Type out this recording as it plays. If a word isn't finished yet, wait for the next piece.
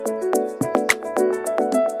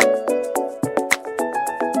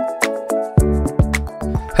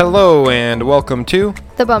Hello and welcome to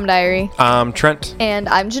The Bum Diary. I'm Trent. And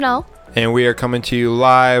I'm Janelle. And we are coming to you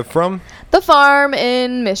live from the farm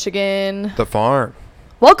in Michigan. the farm.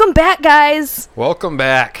 Welcome back, guys. Welcome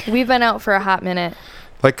back. We've been out for a hot minute.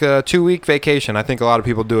 Like a 2-week vacation. I think a lot of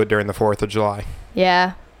people do it during the 4th of July.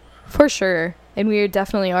 Yeah, for sure. And we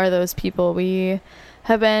definitely are those people. We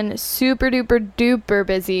have been super duper duper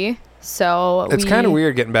busy. So it's kind of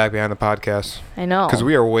weird getting back behind the podcast. I know. Because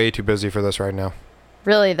we are way too busy for this right now.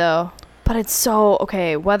 Really, though. But it's so,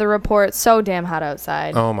 okay, weather report, so damn hot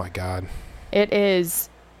outside. Oh, my God. It is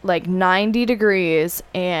like 90 degrees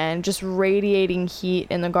and just radiating heat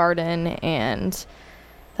in the garden. And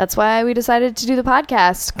that's why we decided to do the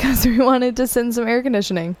podcast, because we wanted to sit in some air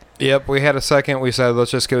conditioning. Yep, we had a second. We said, let's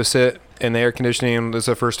just go sit in the air conditioning. This is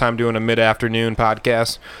the first time doing a mid-afternoon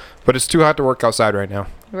podcast. But it's too hot to work outside right now.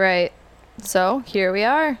 Right. So here we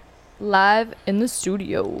are, live in the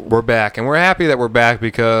studio. We're back. And we're happy that we're back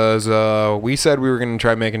because we said we were going to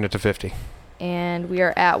try making it to 50. And we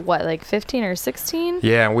are at, what, like 15 or 16?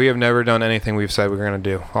 Yeah, we have never done anything we've said we were going to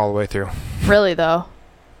do all the way through. Really, though.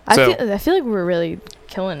 So, I feel like we're really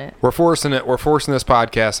killing it. We're forcing it. We're forcing this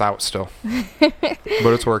podcast out still.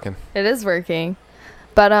 But it's working. It is working.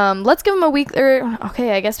 But let's give them a week.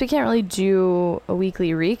 Okay, I guess we can't really do a weekly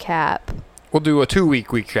recap. We'll do a 2-week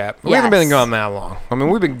recap. We Yes. haven't been gone that long. I mean,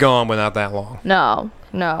 we've been gone but not that long. No.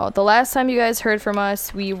 The last time you guys heard from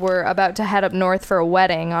us, we were about to head up north for a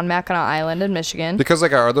wedding on Mackinac Island in Michigan. Because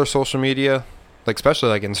like our other social media, like especially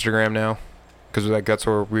like Instagram now, because like that's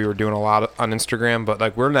where we were doing a lot on Instagram, but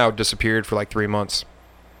like we're now disappeared for like 3 months.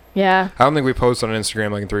 Yeah. I don't think we posted on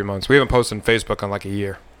Instagram like in 3 months. We haven't posted on Facebook on like a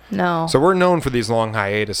year. No. So we're known for these long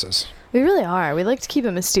hiatuses. We really are. We like to keep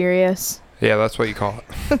it mysterious. Yeah, that's what you call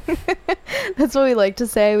it. That's what we like to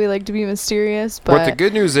say. We like to be mysterious. But What the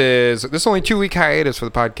good news is, this is only 2-week hiatus for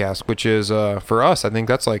the podcast, which is, for us, I think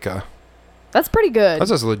that's like that's pretty good. that's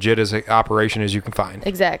as legit as an operation as you can find.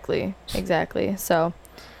 Exactly. So,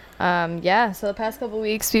 yeah. So the past couple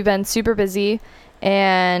weeks, we've been super busy.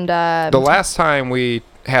 And The last time we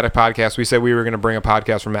had a podcast, we said we were going to bring a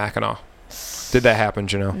podcast from Mackinac. Did that happen,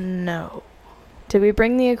 Janelle? No. Did we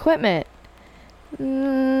bring the equipment?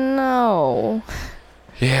 No.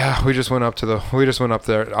 Yeah, we just went up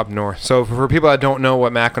there up north. So for people that don't know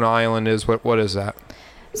what Mackinac Island is, what is that?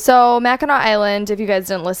 So Mackinac Island, if you guys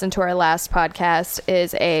didn't listen to our last podcast,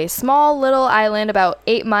 is a small little island about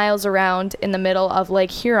 8 miles around in the middle of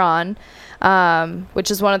Lake Huron,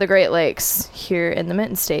 which is one of the Great Lakes here in the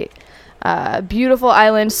Mitten State. Beautiful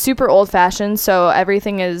island, super old-fashioned, so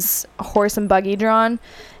everything is horse and buggy drawn.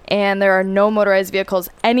 And there are no motorized vehicles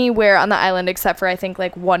anywhere on the island except for, I think,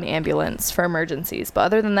 like one ambulance for emergencies. But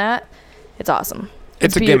other than that, it's awesome.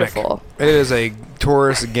 It's a beautiful. Gimmick. It is a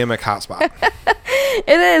tourist gimmick hotspot.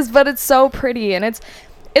 It is, but it's so pretty, and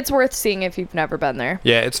it's worth seeing if you've never been there.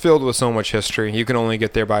 Yeah, it's filled with so much history. You can only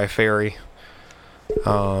get there by a ferry.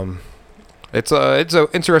 It's a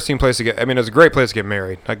interesting place to get. I mean, it's a great place to get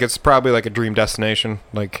married. Like, it's probably like a dream destination.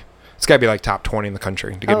 Like, it's got to be like top 20 in the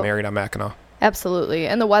country to get married on Mackinac. Absolutely.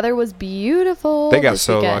 And the weather was beautiful. They got this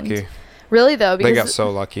so weekend. lucky. Really, though? Because They got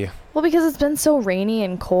so lucky. Well, because it's been so rainy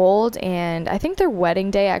and cold, and I think their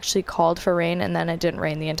wedding day actually called for rain, and then it didn't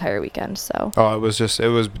rain the entire weekend, so. Oh,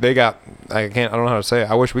 they got, I don't know how to say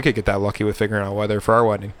it. I wish we could get that lucky with figuring out weather for our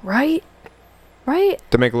wedding. Right?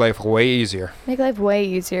 To make life way easier. Make life way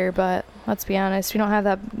easier, but let's be honest, we don't have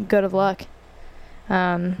that good of luck.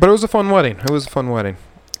 But it was a fun wedding. It was a fun wedding.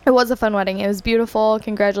 It was a fun wedding. It was beautiful.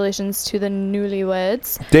 Congratulations to the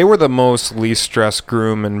newlyweds. They were the most least stressed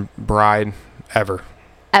groom and bride ever.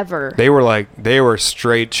 They were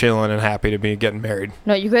straight chilling and happy to be getting married.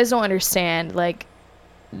 No, you guys don't understand. Like,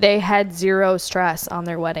 they had zero stress on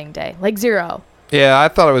their wedding day. Like, zero. Yeah, I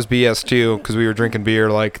thought it was BS too because we were drinking beer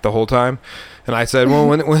like the whole time, and I said, "Well,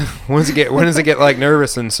 when does it get like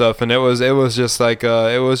nervous and stuff?" And it was just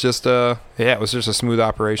a smooth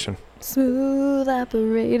operation. Smooth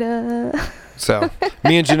operator. So,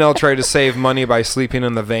 me and Janelle tried to save money by sleeping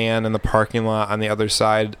in the van in the parking lot on the other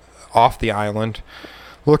side off the island.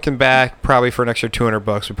 Looking back, probably for an extra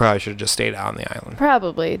 $200, we probably should have just stayed out on the island.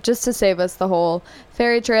 Probably, just to save us the whole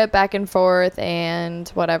ferry trip back and forth and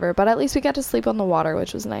whatever. But at least we got to sleep on the water,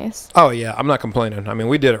 which was nice. Oh, yeah, I'm not complaining. I mean,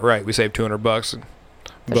 we did it right. We saved $200.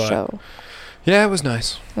 For sure. Yeah, it was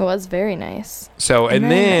nice. It was very nice. So,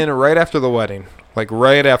 and then right after the wedding,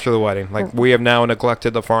 we have now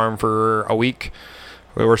neglected the farm for a week.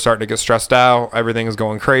 We were starting to get stressed out. Everything is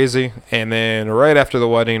going crazy. And then right after the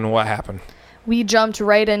wedding, what happened? We jumped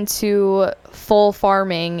right into full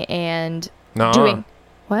farming and doing...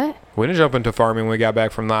 What? We didn't jump into farming when we got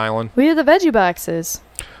back from the island. We did the veggie boxes.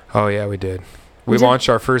 Oh, yeah, we did. We launched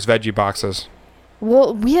our first veggie boxes.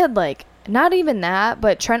 Well, we had like not even that,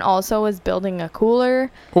 but Trent also was building a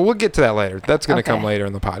cooler. Well, we'll get to that later. That's going to come later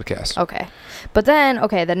in the podcast. Okay. But then,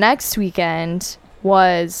 the next weekend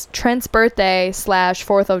was Trent's birthday /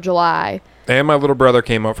 4th of July. And my little brother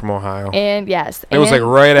came up from Ohio. And yes. It was like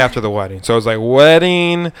right after the wedding. So it was like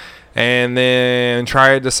wedding and then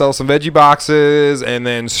tried to sell some veggie boxes and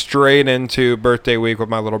then straight into birthday week with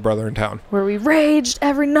my little brother in town. Where we raged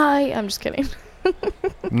every night. I'm just kidding.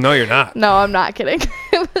 No, you're not. No, I'm not kidding.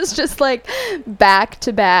 It was just like back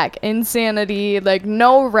to back insanity, like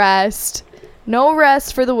no rest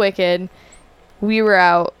for the wicked. We were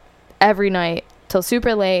out every night till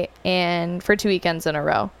super late and for 2 weekends in a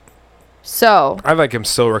row. So I am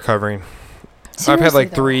still recovering. I've had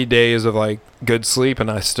like 3 days of like good sleep and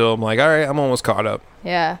I still am like, all right, I'm almost caught up.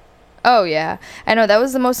 Yeah. Oh yeah. I know that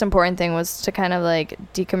was the most important thing, was to kind of like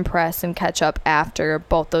decompress and catch up after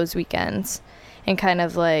both those weekends. And kind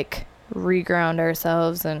of like reground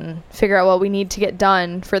ourselves and figure out what we need to get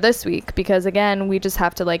done for this week. Because again, we just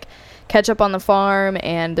have to like catch up on the farm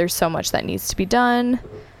and there's so much that needs to be done.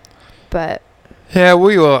 But yeah,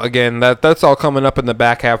 we will. Again, that's all coming up in the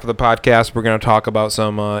back half of the podcast. We're going to talk about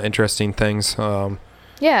some interesting things.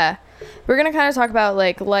 Yeah. We're going to kind of talk about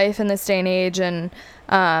like life in this day and age and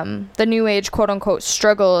the new age quote unquote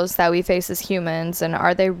struggles that we face as humans. And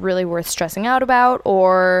are they really worth stressing out about,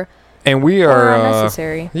 or... And we are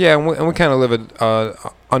unnecessary. Yeah, and we kind of live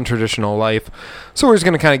a untraditional life. So we're just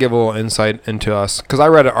going to kind of give a little insight into us. Because I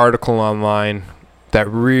read an article online that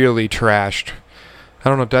really trashed. I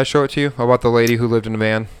don't know, did I show it to you? About the lady who lived in a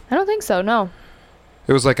van? I don't think so, no.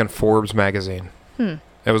 It was like in Forbes magazine. It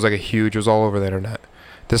was like it was all over the internet.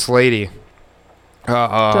 This lady. Do you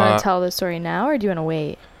want to tell the story now, or do you want to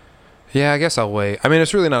wait? Yeah, I guess I'll wait. I mean,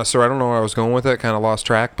 it's really not a story. I don't know where I was going with it. Kind of lost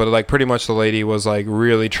track. But, like, pretty much the lady was, like,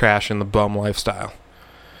 really trashing the bum lifestyle.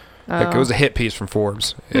 Like, it was a hit piece from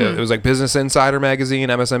Forbes. It was, like, Business Insider magazine,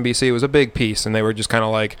 MSNBC. It was a big piece. And they were just kind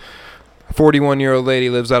of like, a 41-year-old lady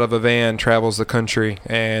lives out of a van, travels the country.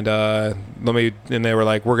 And they were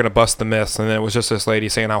like, we're going to bust the myths. And then it was just this lady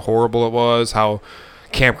saying how horrible it was, how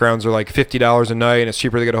campgrounds are like $50 a night and it's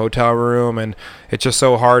cheaper to get a hotel room, and it's just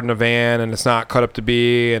so hard in a van and it's not cut up to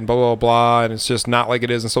be, and blah blah blah, and it's just not like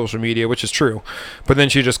it is in social media, which is true. But then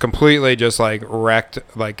she just completely just like wrecked,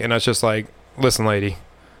 like, and it's just like, listen lady,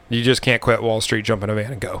 you just can't quit Wall Street, jump in a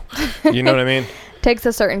van and go. You know what I mean? Takes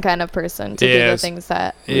a certain kind of person to do the things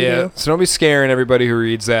that we do. So don't be scaring everybody who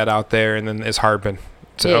reads that out there and then is harping.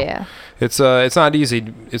 So it's not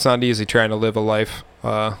easy. It's not easy trying to live a life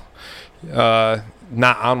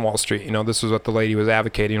not on Wall Street. You know, this was what the lady was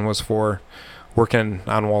advocating, was for working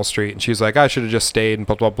on Wall Street. And she's like, I should have just stayed and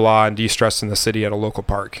blah, blah, blah, and de-stressed in the city at a local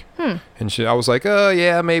park. And I was like,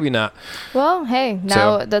 yeah, maybe not. Well, hey,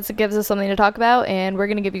 now that gives us something to talk about, and we're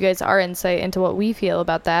going to give you guys our insight into what we feel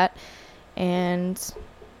about that. And,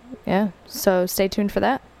 yeah, so stay tuned for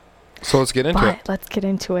that. So let's get into it. Let's get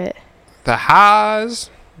into it. The highs.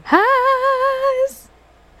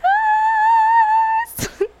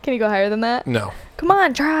 Can you go higher than that? No. Come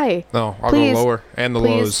on, try. No, I'll go lower. And the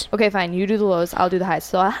lows. Okay, fine. You do the lows. I'll do the highs.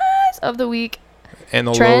 So highs of the week. And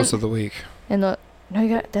the lows of the week. And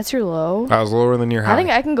that's your low? I was lower than your high. I think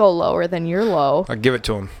I can go lower than your low. I'll give it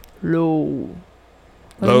to him.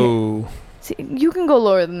 Low. See, you can go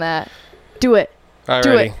lower than that. Do it.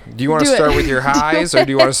 Alrighty. Do you want to start with your highs or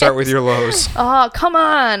do you want to start with your lows? Oh, come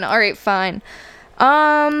on. All right, fine.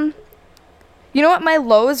 You know what? My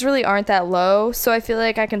lows really aren't that low, so I feel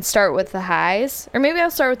like I can start with the highs. Or maybe I'll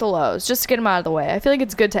start with the lows, just to get them out of the way. I feel like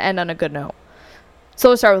it's good to end on a good note. So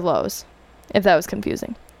we'll start with lows, if that was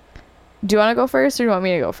confusing. Do you want to go first, or do you want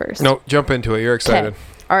me to go first? No, jump into it. You're excited.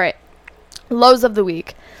 All right. Lows of the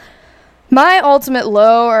week. My ultimate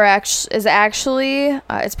low is actually,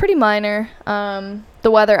 it's pretty minor. The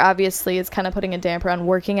weather, obviously, is kind of putting a damper on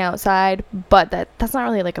working outside, but that's not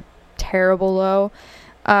really like a terrible low.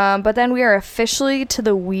 But then we are officially to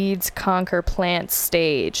the weeds conquer plants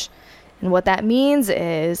stage. And what that means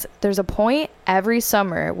is there's a point every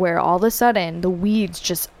summer where all of a sudden the weeds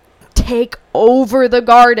just take over the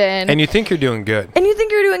garden. And you think you're doing good. You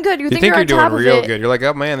think you're doing real good. You're like,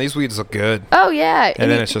 oh man, these weeds look good. Oh yeah.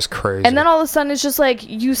 And then it's just crazy. And then all of a sudden it's just like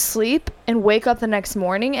you sleep and wake up the next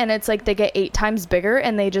morning and it's like they get 8 times bigger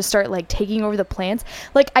and they just start like taking over the plants.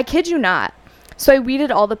 Like, I kid you not. So I weeded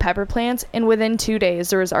all the pepper plants, and within 2 days,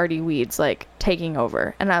 there was already weeds, like, taking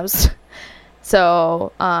over. And I was...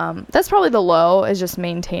 So, that's probably the low, is just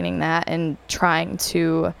maintaining that and trying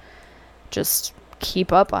to just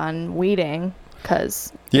keep up on weeding,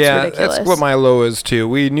 because it's ridiculous. That's what my low is, too.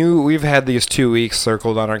 We've had these 2 weeks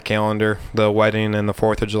circled on our calendar, the wedding and the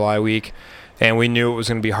 4th of July week. And we knew it was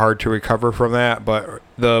going to be hard to recover from that, but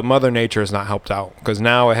the Mother Nature has not helped out because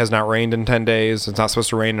now it has not rained in 10 days. It's not supposed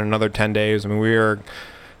to rain in another 10 days. I mean, it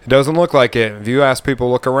doesn't look like it. If you ask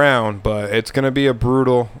people, look around, but it's going to be a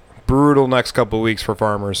brutal next couple of weeks for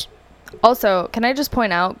farmers. Also, can I just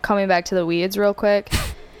point out, coming back to the weeds real quick,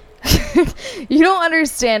 you don't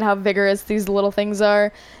understand how vigorous these little things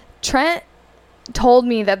are. Trent told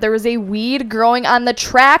me that there was a weed growing on the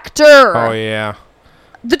tractor. Oh, yeah.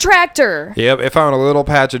 The tractor. Yep, it found a little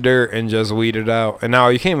patch of dirt and just weeded out. And now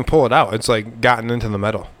you can't even pull it out. It's like gotten into the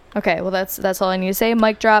metal. Okay, well that's all I need to say.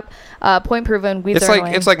 Mic drop. Point proven. Weeds are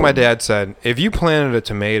annoying. It's like my dad said. If you planted a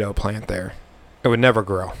tomato plant there, it would never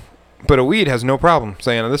grow. But a weed has no problem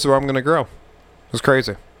saying, this is where I'm going to grow. It's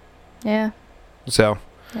crazy. Yeah. So,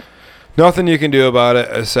 nothing you can do about it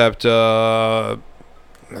except, I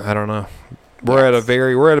don't know. We're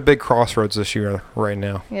at a big crossroads this year right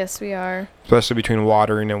now. Yes, we are. Especially between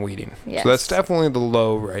watering and weeding. Yes. So that's definitely the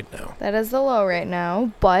low right now. That is the low right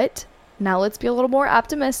now. But now let's be a little more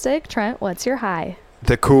optimistic. Trent, what's your high?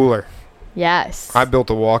 The cooler. Yes. I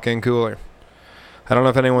built a walk-in cooler. I don't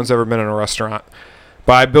know if anyone's ever been in a restaurant.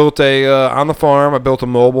 But I built on the farm, I built a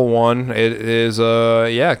mobile one. It is,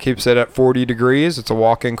 keeps it at 40 degrees. It's a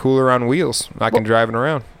walk-in cooler on wheels. I can drive it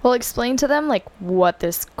around. Well, explain to them, what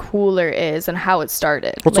this cooler is and how it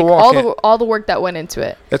started. It's all the work that went into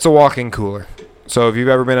it. It's a walk-in cooler. So if you've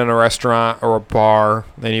ever been in a restaurant or a bar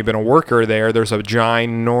and you've been a worker there's a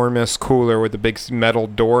ginormous cooler with a big metal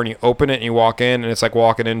door, and you open it and you walk in, and it's like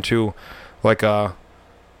walking into I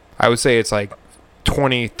would say it's like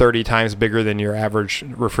 20, 30 times bigger than your average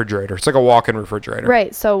refrigerator. It's like a walk-in refrigerator.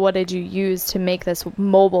 Right. So what did you use to make this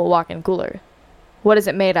mobile walk-in cooler? What is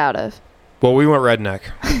it made out of? Well, we went redneck.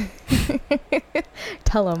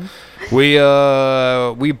 Tell them. We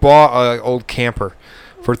bought an old camper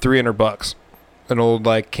for $300. An old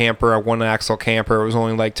camper, a one-axle camper. It was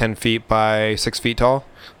only 10 feet by 6 feet tall.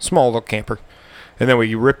 Small little camper. And then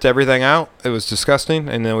we ripped everything out. It was disgusting.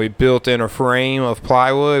 And then we built in a frame of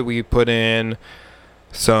plywood. We put in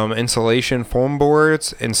some insulation foam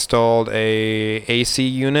boards, installed a AC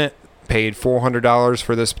unit, paid $400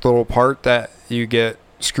 for this little part that you get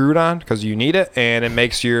screwed on because you need it, and it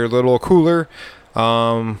makes your little cooler,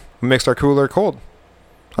 makes our cooler cold.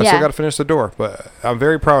 I still got to finish the door, but I'm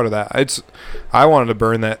very proud of that. I wanted to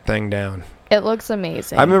burn that thing down. It looks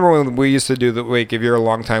amazing. I remember when we used to do if you're a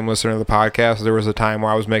long time listener to the podcast, there was a time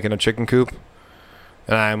where I was making a chicken coop.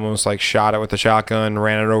 And I almost shot it with a shotgun,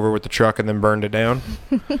 ran it over with the truck, and then burned it down.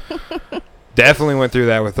 Definitely went through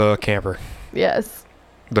that with a camper. Yes.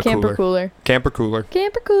 The camper cooler. Camper cooler.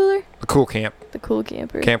 Camper cooler. The cool camp. The cool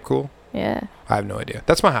camper. Camp cool? Yeah. I have no idea.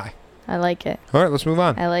 That's my high. I like it. All right, let's move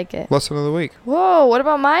on. I like it. Lesson of the week. Whoa, what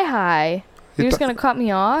about my high? You're just going to cut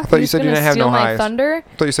me off? I thought you said you didn't have no highs. Thunder?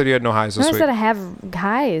 I thought you said you had no highs this week. I said I have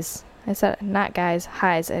highs. I said not guys,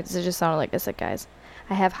 highs. It just sounded like I said guys.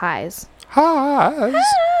 I have highs. Highs.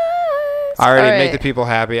 All right, make the people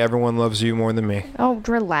happy. Everyone loves you more than me. Oh,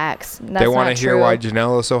 relax. They want to hear why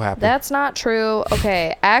Janelle is so happy. That's not true.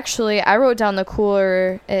 Okay, actually, I wrote down the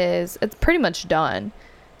cooler it's pretty much done.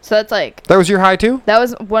 So that's That was your high too? That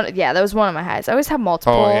was one. Yeah, that was one of my highs. I always have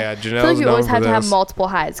multiple. Oh yeah, Janelle's I feel like you always have to have multiple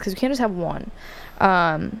highs because you can't just have one.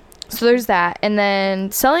 So there's that, and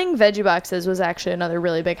then selling veggie boxes was actually another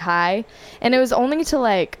really big high, and it was only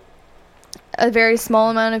to a very small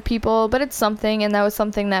amount of people, but it's something, and that was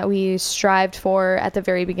something that we strived for at the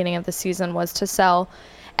very beginning of the season, was to sell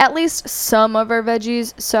at least some of our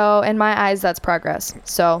veggies. So in my eyes, that's progress.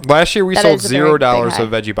 So last year we sold $0 of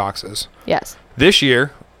veggie boxes. Yes. This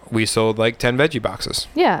year we sold 10 veggie boxes.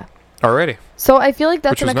 Yeah. Already. So I feel like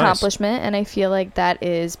that's an accomplishment, nice. And I feel like that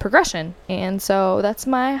is progression, and so that's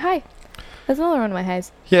my high. That's another one of my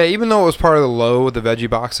highs. Yeah, even though it was part of the low with the veggie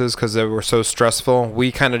boxes because they were so stressful,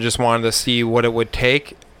 we kind of just wanted to see what it would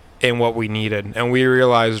take and what we needed. And we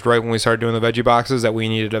realized right when we started doing the veggie boxes that we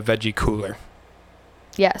needed a veggie cooler.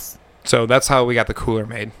 Yes. So that's how we got the cooler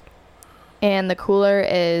made. And the cooler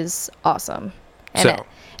is awesome. And it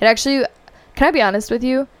actually, can I be honest with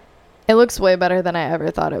you? It looks way better than I ever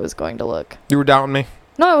thought it was going to look. You were doubting me?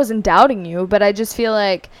 No, I wasn't doubting you, but I just feel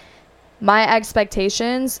like my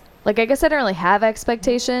expectations... I guess I don't really have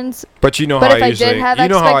expectations. But you know how I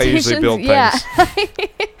usually build things.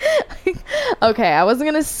 Yeah. Okay, I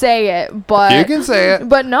wasn't going to say it, but... You can say it.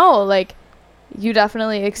 But no, you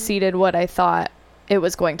definitely exceeded what I thought it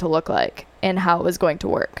was going to look like. and how it was going to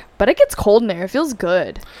work. But it gets cold in there. It feels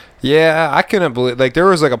good. Yeah, I couldn't believe, like, there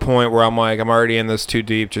was like a point where I'm like, I'm already in this too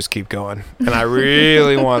deep, just keep going. And I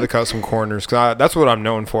really wanted to cut some corners, because that's what I'm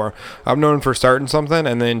known for. I'm known for starting something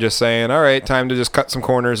and then just saying, all right, time to just cut some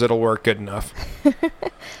corners, it'll work good enough.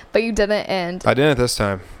 But you didn't, and I didn't this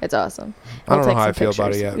time. it's awesome. I don't know how I feel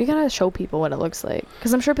about it yet. We gotta show people what it looks like,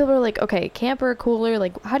 because I'm sure people are like, okay, camper, cooler,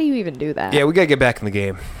 like, how do you even do that? Yeah, we gotta get back in the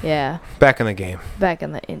game. Yeah. Back in the game. Back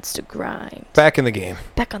in the Insta grind. Back in the game.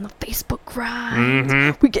 Back on the Facebook grind.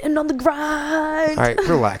 Mm-hmm. We're getting on the grind. All right,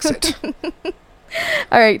 relax it.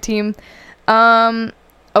 All right, team.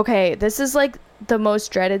 Okay, this is like the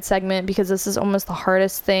most dreaded segment, because this is almost the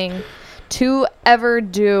hardest thing to ever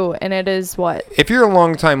do, and it is what? If you're a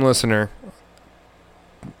long-time listener,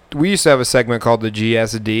 we used to have a segment called the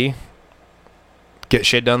GSD, Get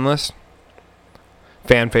Shit Done List.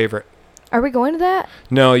 Fan favorite. Are we going to that?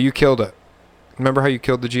 No, you killed it. Remember how you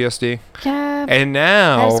killed the GSD? Yeah. And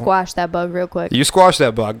now... I squashed that bug real quick. You squashed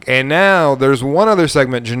that bug. And now there's one other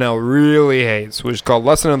segment Janelle really hates, which is called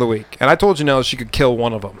Lesson of the Week. And I told Janelle she could kill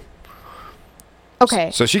one of them.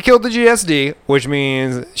 Okay. So she killed the GSD, which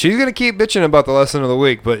means she's going to keep bitching about the Lesson of the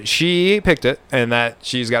Week, but she picked it, and that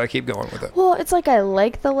she's got to keep going with it. Well, it's like I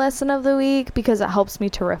like the lesson of the week because it helps me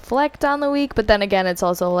to reflect on the week, but then again, it's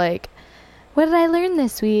also like, what did I learn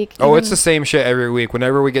this week? Oh, it's the same shit every week.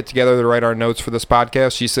 Whenever we get together to write our notes for this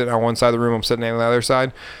podcast, she's sitting on one side of the room, I'm sitting on the other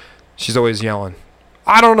side. She's always yelling,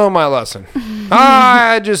 I don't know my lesson.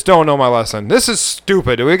 I just don't know my lesson. This is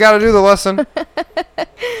stupid. Do we got to do the lesson?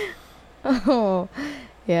 Oh,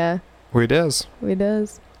 yeah. We does.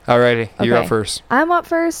 Alrighty, you're up first. I'm up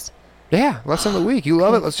first? Yeah, lesson of the week. You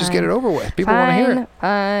love it. Let's just get it over with. People want to hear it.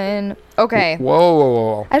 Fine. Okay.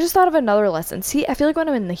 Whoa. I just thought of another lesson. See, I feel like when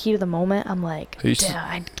I'm in the heat of the moment, I'm like,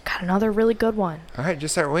 I got another really good one. All right,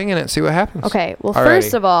 just start winging it and see what happens. Okay, well,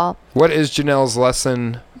 first of all, what is Janelle's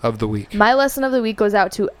lesson of the week? My lesson of the week goes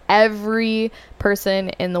out to every person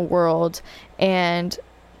in the world, and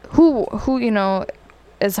who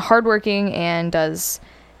is hardworking and does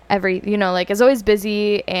is always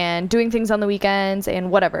busy and doing things on the weekends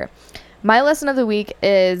and whatever. My lesson of the week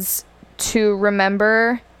is to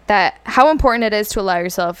remember that how important it is to allow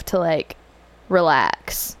yourself to like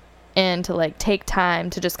relax and to like take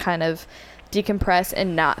time to just kind of decompress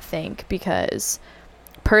and not think, because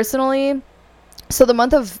personally, so the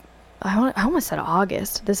month of I almost said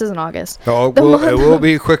August. This isn't August. Oh, it will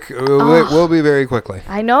be quick. It will be very quickly.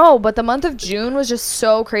 I know, but the month of June was just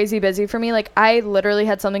so crazy busy for me. Like, I literally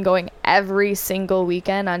had something going every single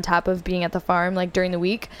weekend on top of being at the farm, like, during the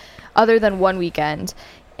week, other than one weekend.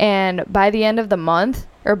 And by the end of the month,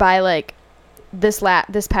 or by, like, this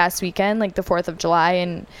past weekend, like the 4th of July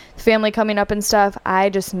and family coming up and stuff, I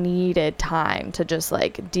just needed time to just,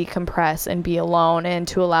 like, decompress and be alone and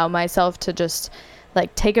to allow myself to just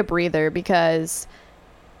like take a breather, because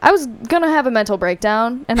I was gonna have a mental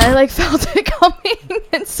breakdown and I like felt it coming.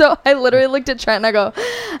 And so I literally looked at Trent and I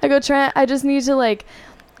go, Trent, I just need to like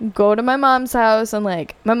go to my mom's house, and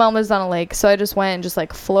like my mom lives on a lake, so I just went and just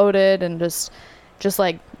like floated and just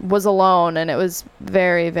like was alone, and it was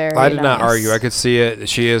very, very I did nice. not argue. I could see it.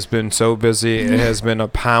 She has been so busy. It has been a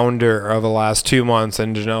pounder of the last 2 months,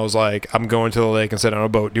 and Janelle's like, I'm going to the lake and sit on a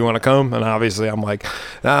boat. Do you want to come? And obviously I'm like,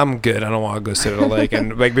 I'm good. I don't want to go sit at a lake.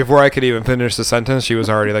 And like before I could even finish the sentence, she was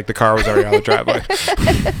already like, the car was already out of the driveway.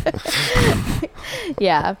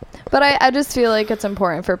 Yeah, but I just feel like it's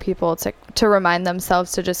important for people to remind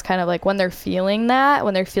themselves to just kind of like when they're feeling that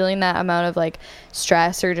amount of like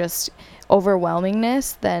stress or just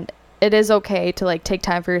overwhelmingness, then it is okay to like take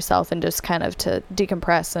time for yourself and just kind of to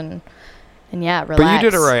decompress and relax. But you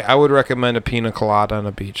did it right. I would recommend a pina colada on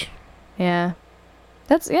a beach. Yeah.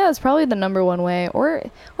 That's probably the number one way, or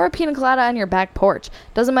a pina colada on your back porch.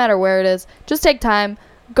 Doesn't matter where it is. Just take time.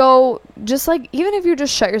 Go, just like, even if you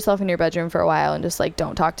just shut yourself in your bedroom for a while and just like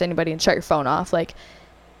don't talk to anybody and shut your phone off, like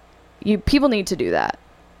people need to do that.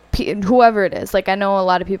 Whoever it is. Like, I know a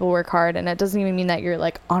lot of people work hard, and it doesn't even mean that you're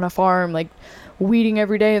like on a farm like weeding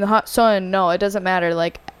every day in the hot sun. No, it doesn't matter.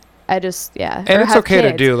 Like, I just and it's okay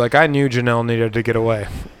to do. Like, I knew Janelle needed to get away.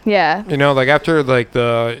 Yeah, like after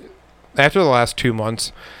the last 2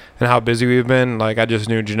 months and how busy we've been, like I just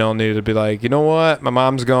knew Janelle needed to be like, you know what, my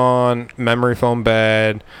mom's gone, memory foam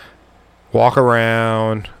bed, walk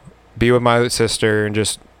around, be with my sister, and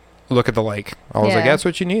just look at the lake. I was like, that's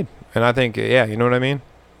what you need. And I think, you know what I mean?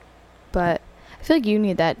 But I feel like you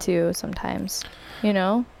need that too sometimes,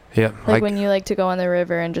 Yeah. Like when you like to go on the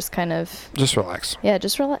river and just kind of... Just relax. Yeah,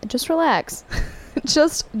 just relax.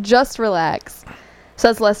 just relax. So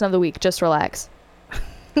that's the lesson of the week. Just relax.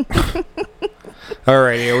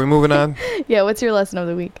 Alrighty, are we moving on? Yeah, what's your lesson of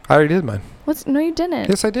the week? I already did mine. No, you didn't.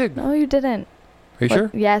 Yes, I did. No, you didn't. Are you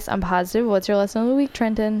sure? Yes, I'm positive. What's your lesson of the week,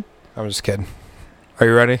 Trenton? I'm just kidding. Are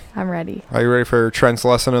you ready? I'm ready. Are you ready for Trent's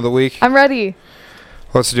lesson of the week? I'm ready.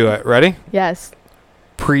 Let's do it. Ready? Yes.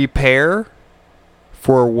 Prepare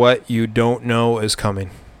for what you don't know is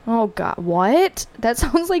coming. Oh, God. What? That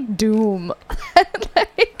sounds like doom.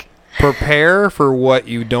 Prepare for what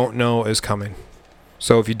you don't know is coming.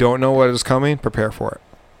 So if you don't know what is coming, prepare for it.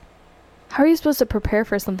 How are you supposed to prepare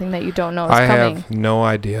for something that you don't know is I coming? have no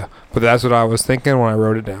idea. But that's what I was thinking when I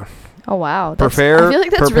wrote it down. Oh, wow. Prepare, I feel like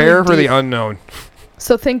that's prepare really for the deep. unknown.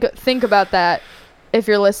 So think about that. If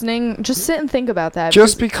you're listening, just sit and think about that.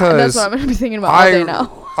 Just because that's what I'm going to be thinking about all day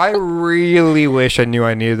now. I really wish I knew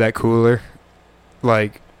I needed that cooler.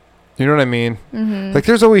 Like, you know what I mean? Mm-hmm. Like,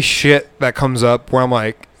 there's always shit that comes up where I'm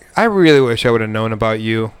like, I really wish I would have known about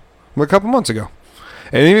you a couple months ago.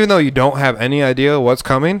 And even though you don't have any idea what's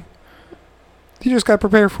coming, you just got to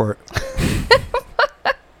prepare for it.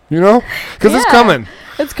 You know? Because it's coming.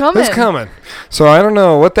 It's coming. It's coming. So I don't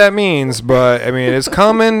know what that means, but I mean, it's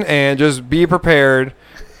coming, and just be prepared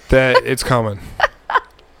that it's coming.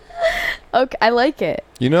 Okay, I like it.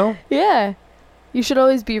 You know? Yeah. You should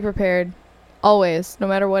always be prepared. Always, no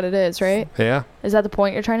matter what it is, right? Yeah. Is that the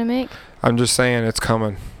point you're trying to make? I'm just saying it's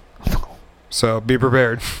coming. So be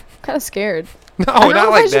prepared. I'm kind of scared. No, not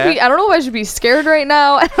like that. I don't know if I should be scared right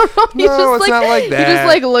now. I don't know. No, it's not like that. You just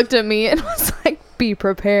like looked at me and was like, be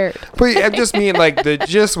prepared. But I just mean like if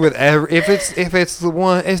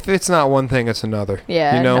it's not one thing, it's another.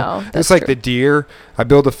 Yeah, you know, no, it's like the deer. I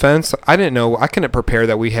build a fence. I didn't know. I couldn't prepare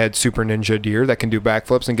that we had super ninja deer that can do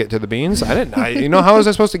backflips and get to the beans. I didn't. You know, how was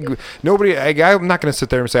I supposed to? I'm not going to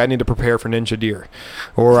sit there and say I need to prepare for ninja deer,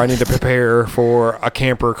 or I need to prepare for a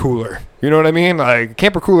camper cooler. You know what I mean? Like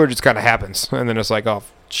camper cooler just kind of happens, and then it's like, oh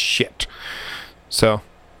shit. So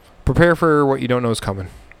prepare for what you don't know is coming.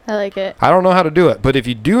 I like it. I don't know how to do it, but if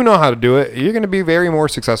you do know how to do it, you're going to be very more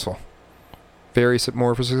successful.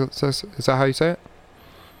 More for success. Is that how you say it?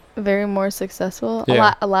 Very more successful.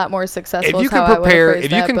 Yeah. A lot more successful. If you can prepare,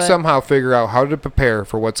 if you can somehow figure out how to prepare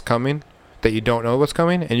for what's coming, that you don't know what's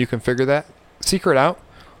coming, and you can figure that secret out,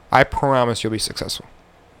 I promise you'll be successful.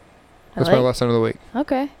 That's my lesson of the week.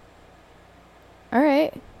 Okay. All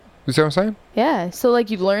right. You see what I'm saying? Yeah. So like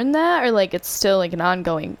you learned that, or like it's still like an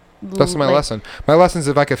ongoing. That's my lesson. My lesson is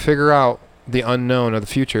if I could figure out the unknown of the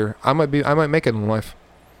future, I might make it in life.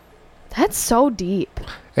 That's so deep.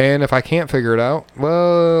 And if I can't figure it out,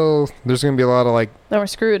 well, there's going to be a lot of like then we're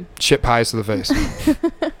screwed. Shit pies to the face.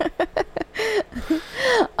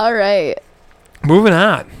 All right. Moving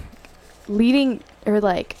on.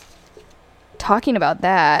 Talking about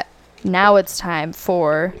that. Now it's time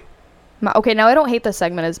for. Okay, now I don't hate this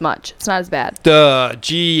segment as much. It's not as bad. The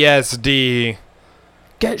GSD.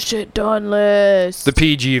 Get shit done list. The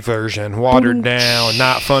PG version. Watered down.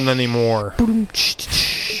 Not fun anymore.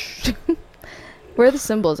 Where are the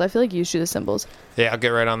symbols? I feel like you should do the symbols. Yeah, I'll get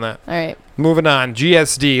right on that. All right. Moving on.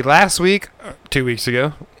 GSD. Last week, 2 weeks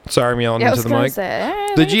ago. Sorry, I'm yelling into the mic.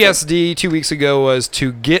 The GSD 2 weeks ago was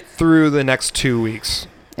to get through the next 2 weeks.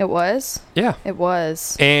 It was? Yeah. It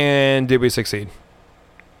was. And did we succeed?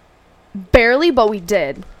 Barely, but we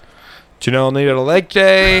did. Janelle needed a leg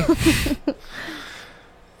day.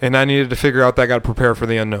 And I needed to figure out that I got to prepare for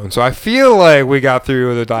the unknown. So I feel like we got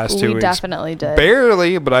through the last 2 weeks. We definitely did.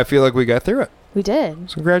 Barely, but I feel like we got through it. We did.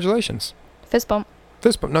 So congratulations. Fist bump.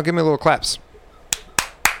 Fist bump. Now give me a little claps.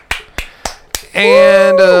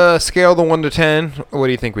 And scale the 1 to 10. What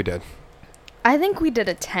do you think we did? I think we did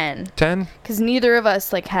a 10. 10? Because neither of us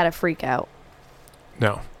had a freak out.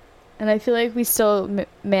 No. And I feel like we still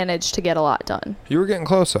managed to get a lot done. You were getting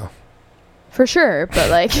close, though. For sure,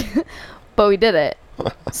 but but we did it.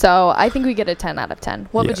 So I think we get a 10 out of 10.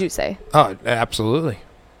 What would you say? Oh, absolutely.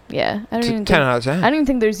 Yeah. I don't even 10 out of 10. I don't even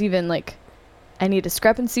think there's even any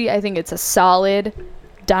discrepancy. I think it's a solid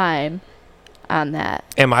dime on that.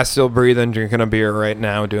 Am I still breathing, drinking a beer right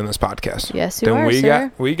now, doing this podcast? Yes, you are,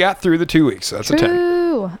 sir. We got through the 2 weeks. So that's a 10.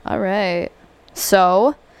 True. All right.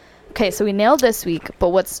 So, okay, so we nailed this week, but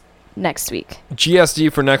what's next week?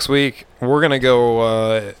 GSD for next week. We're gonna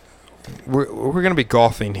go. We're gonna be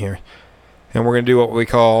golfing here, and we're gonna do what we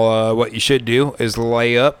call what you should do is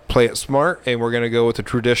lay up, play it smart, and we're gonna go with the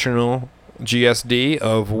traditional GSD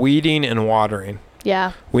of weeding and watering.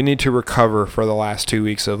 Yeah. We need to recover for the last 2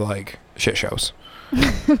 weeks of shit shows.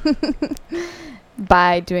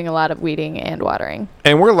 By doing a lot of weeding and watering.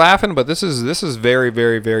 And we're laughing, but this is very,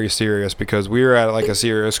 very, very serious because we are at a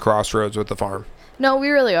serious crossroads with the farm. No, we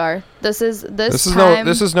really are. This is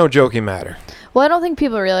no joking matter. Well, I don't think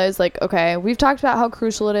people realize, like, okay, we've talked about how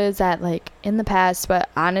crucial it is that, like, in the past, but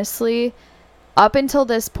honestly, up until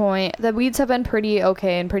this point, the weeds have been pretty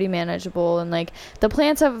okay and pretty manageable, and, like, the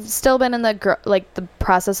plants have still been in the, the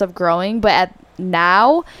process of growing, but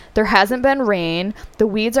now there hasn't been rain. The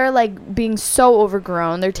weeds are, like, being so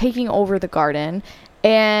overgrown. They're taking over the garden,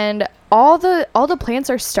 and all the plants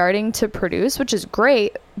are starting to produce, which is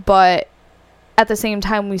great, but at the same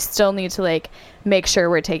time, we still need to, like, make sure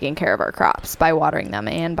we're taking care of our crops by watering them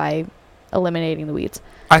and by eliminating the weeds.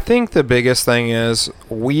 I think the biggest thing is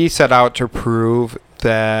we set out to prove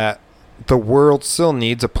that the world still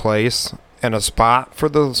needs a place and a spot for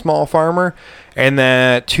the small farmer, and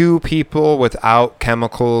that 2 people without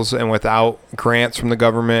chemicals and without grants from the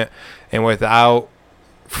government and without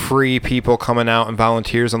free people coming out and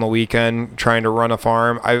volunteers on the weekend trying to run a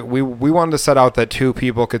farm, we wanted to set out that 2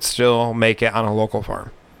 people could still make it on a local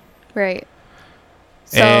farm. Right.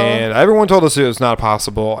 So, and everyone told us it was not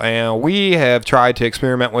possible, and we have tried to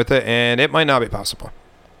experiment with it, and it might not be possible.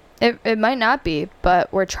 It might not be,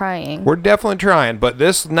 but we're trying. We're definitely trying, but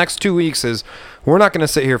this next 2 weeks we're not going to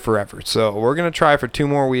sit here forever. So we're going to try for 2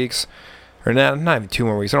 more weeks, or not even 2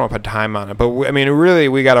 more weeks. I don't want to put time on it, but really,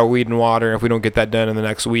 we got to weed and water. If we don't get that done in the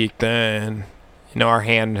next week, then our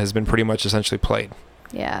hand has been pretty much essentially played.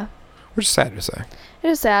 Yeah. Which is sad to say. It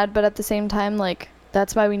is sad, but at the same time, like,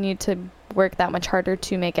 that's why we need to work that much harder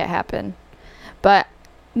to make it happen. But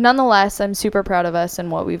nonetheless, I'm super proud of us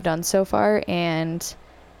and what we've done so far, and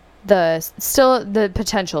the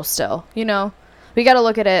potential still, we got to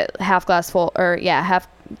look at it half glass full, or glass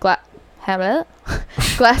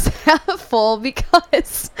half full,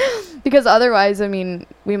 because otherwise, we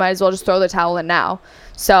might as well just throw the towel in now.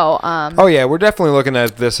 So we're definitely looking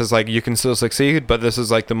at this as, like, you can still succeed, but this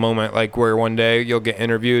is like the moment, like, where one day you'll get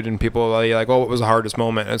interviewed and people will be like, well, what was the hardest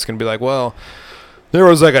moment? And it's gonna be like, well, there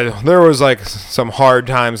was some hard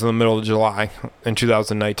times in the middle of July in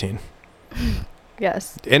 2019.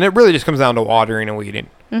 Yes. And it really just comes down to watering and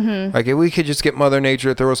weeding. Mm-hmm. Like, if we could just get Mother Nature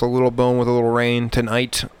to throw us a little bone with a little rain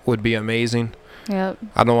tonight, would be amazing. Yep.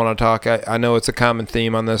 I don't want to talk. I know it's a common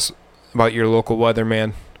theme on this about your local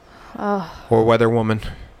weatherman. Oh. Or weather woman.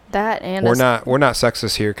 That and we're not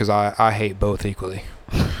sexist here, because I hate both equally.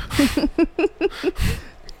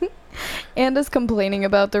 And us complaining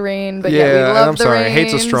about the rain, but yeah, we love I'm the sorry. rain.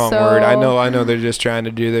 Hate's a strong word. I know they're just trying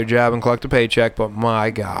to do their job and collect a paycheck, but my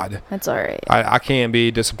God, that's all right. I can't be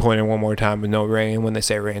disappointed one more time with no rain when they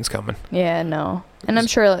say rain's coming. Yeah, no. And I'm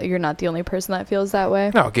sure you're not the only person that feels that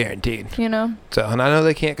way. No, guaranteed. So, and I know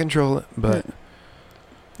they can't control it, but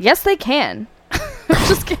yes, they can.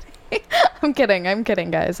 Just kidding. I'm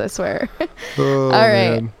kidding, guys. I swear.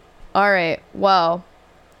 Oh, All right. Well,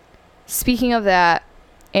 speaking of that,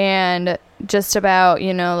 and just about,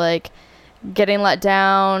 like, getting let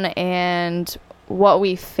down and what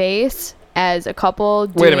we face as a couple.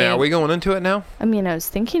 Wait a minute. Are we going into it now? I was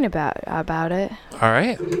thinking about it. All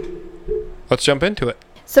right. Let's jump into it.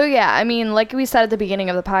 So, yeah, like we said at the beginning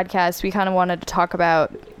of the podcast, we kind of wanted to talk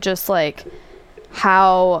about just, like,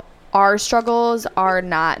 how our struggles are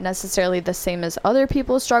not necessarily the same as other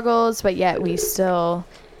people's struggles, but yet we still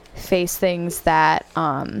face things that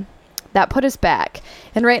put us back.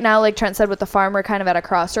 And right now, like Trent said, with the farm, we're kind of at a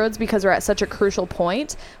crossroads because we're at such a crucial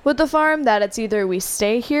point with the farm that it's either we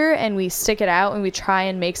stay here and we stick it out and we try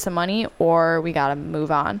and make some money, or we gotta move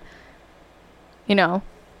on.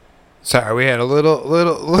 Sorry, we had a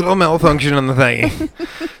little malfunction on the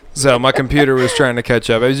thingy. So my computer was trying to catch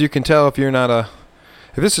up. As you can tell, if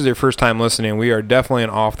this is your first time listening, we are definitely an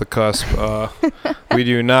off the cusp. We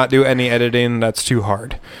do not do any editing. That's too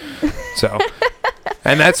hard. So,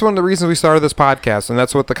 and that's one of the reasons we started this podcast. And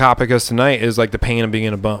that's what the topic is tonight, is like the pain of being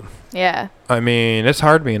a bum. Yeah. It's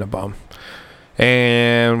hard being a bum.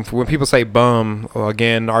 And when people say bum, well,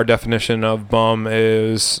 again, our definition of bum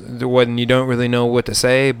is when you don't really know what to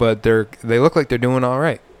say, but they look like they're doing all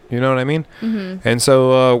right. You know what I mean? Mm-hmm. And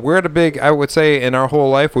so we're at I would say in our whole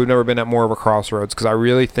life, we've never been at more of a crossroads, because I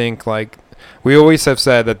really think, like, we always have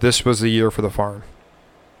said that this was the year for the farm.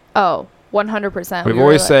 Oh, 100%. We've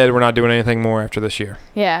always said we're not doing anything more after this year.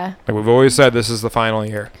 Yeah. Like, we've always said this is the final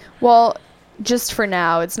year. Well, just for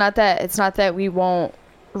now, it's not that we won't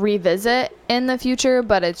revisit in the future,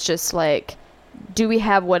 but it's just like, do we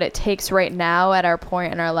have what it takes right now at our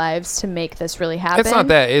point in our lives to make this really happen? It's not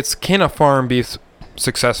that. It's, can a farm be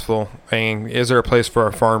successful, and is there a place for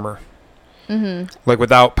a farmer? Mm-hmm. Like,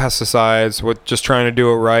 without pesticides, with just trying to do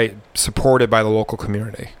it right, supported by the local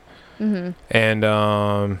community. Mm-hmm.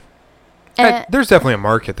 And there's definitely a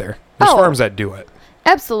market there. There's farms that do it.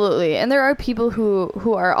 Absolutely. And there are people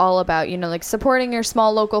who are all about, like, supporting your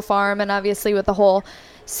small local farm, and obviously with the whole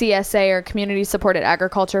CSA or community supported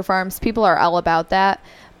agriculture farms. People are all about that.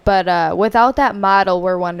 But without that model,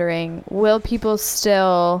 we're wondering, will people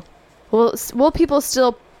still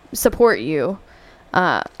support you?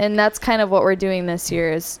 And that's kind of what we're doing this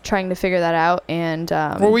year, is trying to figure that out. And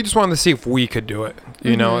well, we just wanted to see if we could do it.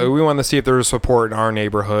 You know, we wanted to see if there was support in our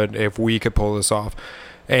neighborhood, if we could pull this off.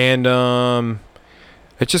 And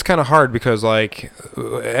it's just kind of hard because, like,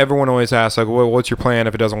 everyone always asks, like, well, what's your plan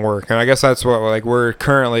if it doesn't work? And I guess that's what, like, we're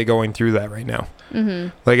currently going through that right now.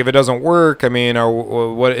 Like, if it doesn't work, I mean,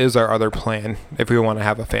 what is our other plan if we want to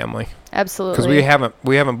have a family? Absolutely. Because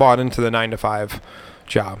we haven't bought into the 9-to-5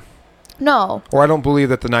 job. No. Or I don't believe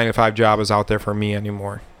that the 9-to-5 job is out there for me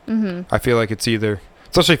anymore. I feel like it's either,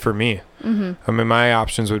 especially for me. I mean, my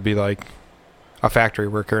options would be like a factory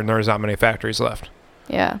worker, and there's not many factories left.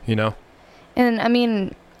 Yeah. You know? And I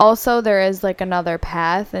mean, also there is like another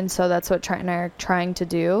path, and so that's what Trent and I are trying to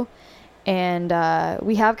do. And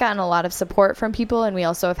we have gotten a lot of support from people, and we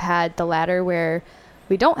also have had the ladder where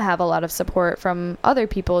we don't have a lot of support from other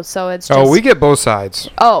people. So it's just, we get both sides.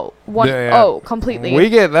 Completely. We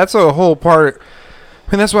get, that's a whole part.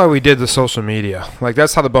 I mean, that's why we did the social media. Like,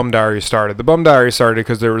 that's how the Bum Diary started. The Bum Diary started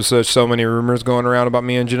because there was so many rumors going around about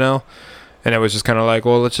me and Janelle. And it was just kind of like,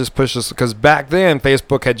 well, let's just push this. Because back then,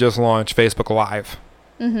 Facebook had just launched Facebook Live.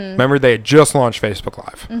 Remember, they had just launched Facebook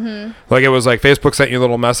Live. Like, it was like Facebook sent you a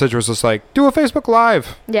little message. It was just like, do a Facebook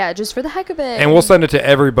Live. Yeah, just for the heck of it. And we'll send it to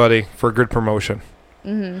everybody for good promotion.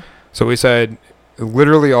 So we said,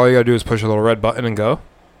 literally all you got to do is push a little red button and go.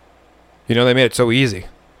 You know, they made it so easy.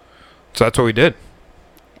 So that's what we did.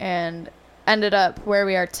 And ended up where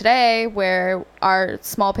we are today, where our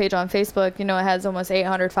small page on Facebook, you know, it has almost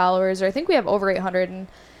 800 followers, or I think we have over 800, and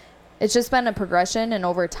it's just been a progression, and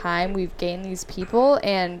over time we've gained these people,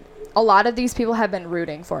 and a lot of these people have been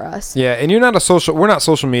rooting for us. Yeah, and we're not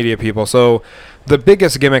social media people, so the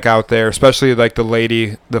biggest gimmick out there, especially like the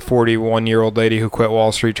 41-year-old lady who quit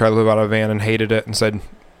Wall Street, tried to live out of a van and hated it and said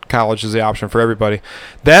college is the option for everybody.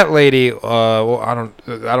 That lady, I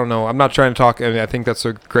don't know. I'm not trying to talk. I mean, I think that's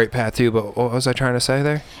a great path too. But what was I trying to say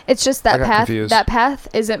there? It's just that path. Confused. That path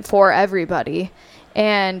isn't for everybody.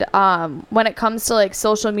 And when it comes to like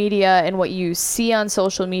social media and what you see on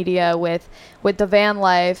social media with the van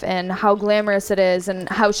life and how glamorous it is and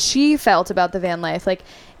how she felt about the van life, like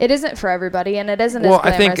it isn't for everybody, and it isn't as glamorous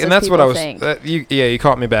as people think. Well, I think, and that's what I was. You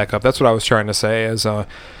caught me back up. That's what I was trying to say. Is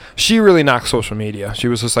she really knocked social media. She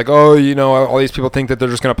was just like, oh, you know, all these people think that they're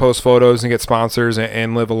just going to post photos and get sponsors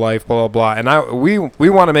and live a life, blah, blah, blah. And we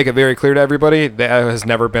want to make it very clear to everybody that has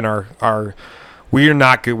never been our we are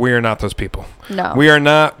not good. We are not those people. No. We are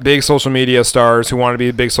not big social media stars who want to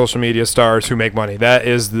be big social media stars who make money. That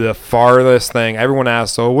is the farthest thing. Everyone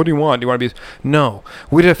asks, oh, what do you want? Do you want to be? No.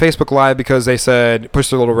 We did a Facebook Live because they said, push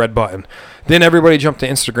the little red button. Then everybody jumped to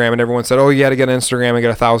Instagram, and everyone said, oh, you got to get on Instagram and get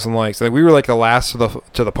 1,000 likes. Like, we were like the last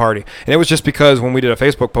to the party. And it was just because when we did a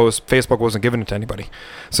Facebook post, Facebook wasn't giving it to anybody.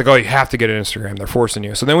 It's like, oh, you have to get an Instagram. They're forcing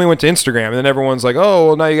you. So then we went to Instagram, and then everyone's like, oh,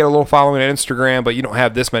 well, now you get a little following on Instagram, but you don't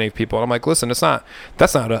have this many people. And I'm like, listen, that's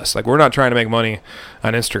not us. Like, we're not trying to make money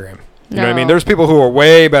on Instagram. You know what I mean? There's people who are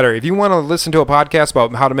way better. If you want to listen to a podcast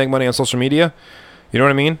about how to make money on social media, you know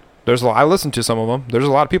what I mean? I listen to some of them. There's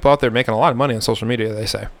a lot of people out there making a lot of money on social media, they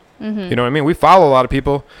say. You know what I mean? We follow a lot of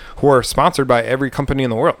people who are sponsored by every company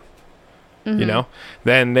in the world. You know?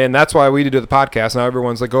 Then that's why we do the podcast. Now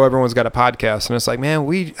everyone's like, oh, everyone's got a podcast. And it's like, man,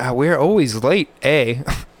 we're always late,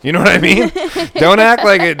 You know what I mean? Don't act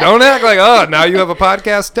like it. Don't act like, oh, now you have a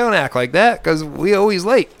podcast. Don't act like that, because we always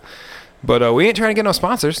late. But we ain't trying to get no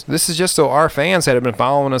sponsors. This is just so our fans that have been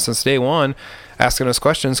following us since day one, asking us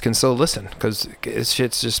questions, can still listen, because it's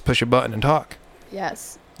just push a button and talk.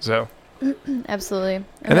 Yes. So. Absolutely.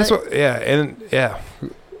 And that's what,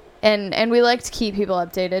 And we like to keep people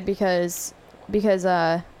updated because we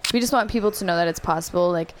just want people to know that it's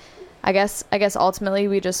possible. Like, I guess ultimately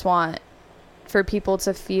we just want for people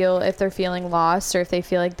to feel, if they're feeling lost or if they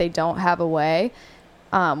feel like they don't have a way,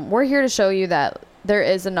 we're here to show you that there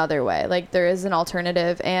is another way. Like, there is an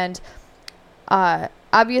alternative. And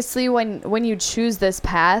obviously when you choose this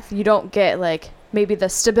path, you don't get like maybe the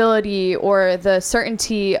stability or the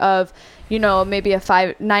certainty of, you know, maybe a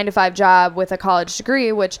 9-to-5 job with a college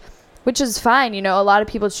degree, which is fine. You know, a lot of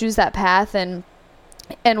people choose that path and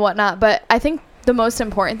whatnot. But I think the most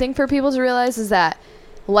important thing for people to realize is that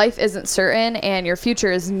life isn't certain, and your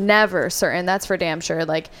future is never certain. That's for damn sure.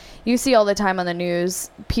 Like, you see all the time on the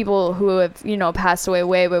news, people who have, you know, passed away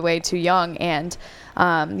way, way, way too young. And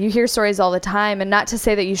you hear stories all the time, and not to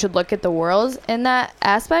say that you should look at the world in that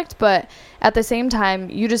aspect, but at the same time,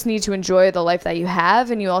 you just need to enjoy the life that you have,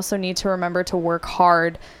 and you also need to remember to work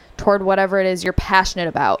hard toward whatever it is you're passionate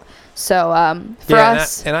about. So for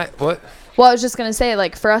us, well, I was just gonna say,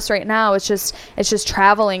 like, for us right now, it's just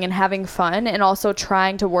traveling and having fun, and also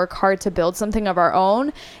trying to work hard to build something of our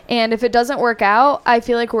own. And if it doesn't work out, I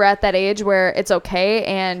feel like we're at that age where it's okay,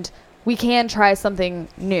 and we can try something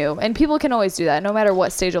new. And people can always do that, no matter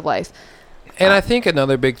what stage of life. And I think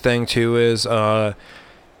another big thing too is the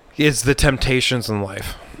temptations in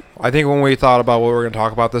life. I think when we thought about what we were going to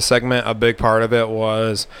talk about this segment, a big part of it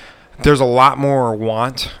was there's a lot more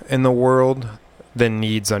want in the world than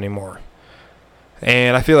needs anymore.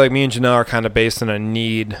 And I feel like me and Janelle are kind of based on a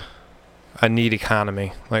need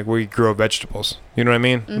economy. Like, we grow vegetables. You know what I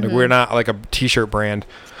mean? Mm-hmm. Like, we're not like a t-shirt brand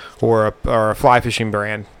or a fly fishing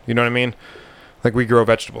brand. You know what I mean? Like, we grow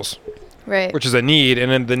vegetables. Right. Which is a need.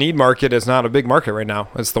 And then the need market is not a big market right now.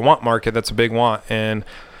 It's the want market that's a big want. And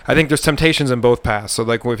I think there's temptations in both paths. So,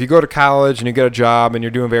 like, if you go to college and you get a job and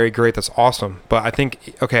you're doing very great, that's awesome. But I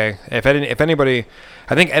think, okay, I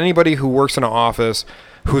think anybody who works in an office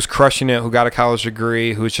who's crushing it, who got a college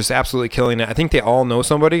degree, who's just absolutely killing it, I think they all know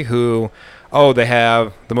somebody who, they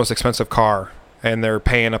have the most expensive car and they're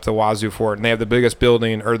paying up the wazoo for it, and they have the biggest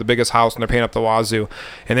building or the biggest house and they're paying up the wazoo,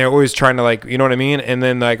 and they're always trying to, like, you know what I mean? And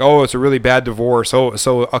then, like, it's a really bad divorce,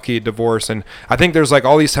 so ucky divorce. And I think there's, like,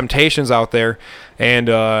 all these temptations out there, and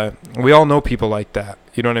we all know people like that.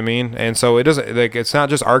 You know what I mean? And so it doesn't, like, it's not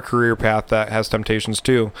just our career path that has temptations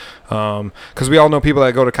too. Because we all know people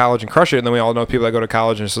that go to college and crush it, and then we all know people that go to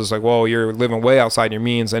college and it's just like, whoa, you're living way outside your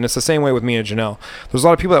means. And it's the same way with me and Janelle. There's a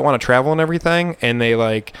lot of people that want to travel and everything, and they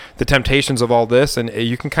like the temptations of all this, and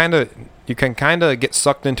you can kind of get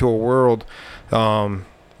sucked into a world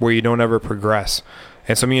where you don't ever progress.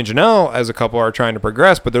 And so me and Janelle as a couple are trying to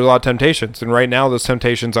progress, but there's a lot of temptations. And right now those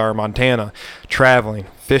temptations are Montana, traveling,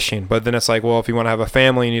 fishing. But then it's like, well, if you want to have a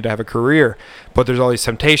family, you need to have a career. But there's all these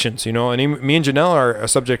temptations, you know. And me and Janelle are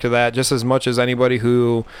subject to that just as much as anybody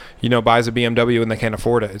who, you know, buys a BMW and they can't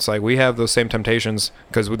afford it. It's like we have those same temptations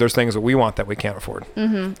because there's things that we want that we can't afford.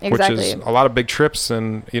 Mm-hmm, exactly. Which is a lot of big trips,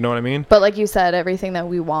 and you know what I mean? But like you said, everything that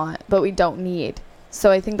we want, but we don't need. So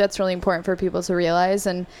I think that's really important for people to realize.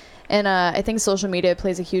 And I think social media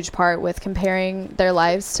plays a huge part with comparing their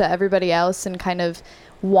lives to everybody else and kind of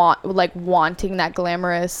wanting that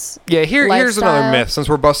glamorous here's another myth. Since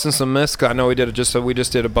we're busting some myths, I know we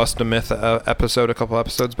just did a bust a myth episode a couple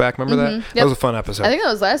episodes back. Remember that? Yep. That was a fun episode. I think that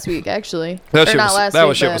was last week, actually. That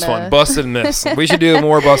shit was fun. Busted myths. We should do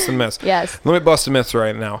more busted myths. Yes. Let me bust the myths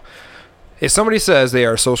right now. If somebody says they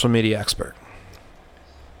are a social media expert,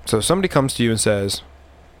 so if somebody comes to you and says,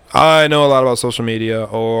 I know a lot about social media,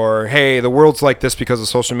 or hey, the world's like this because of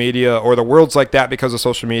social media, or the world's like that because of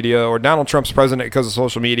social media, or Donald Trump's president because of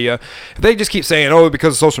social media. If they just keep saying,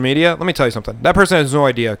 because of social media, let me tell you something. That person has no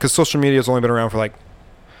idea, because social media has only been around for like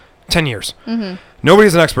 10 years. Mm-hmm.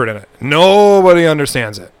 Nobody's an expert in it. Nobody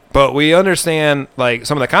understands it. But we understand like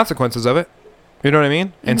some of the consequences of it. You know what I mean?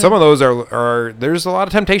 Mm-hmm. And some of those are there's a lot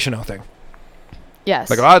of temptation out there. Yes.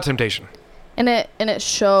 Like a lot of temptation. And it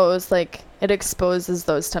shows, like, it exposes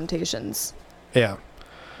those temptations. Yeah.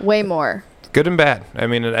 Way more. Good and bad. I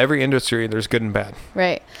mean, in every industry, there's good and bad.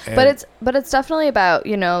 Right. And but it's definitely about,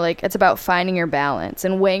 you know, like, it's about finding your balance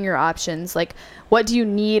and weighing your options. Like, what do you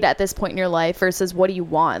need at this point in your life versus what do you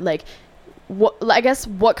want? Like,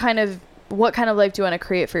 what kind of life do you want to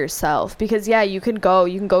create for yourself? Because you can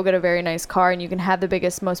go get a very nice car and you can have the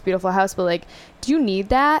biggest, most beautiful house, but like, do you need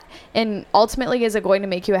that? And ultimately, is it going to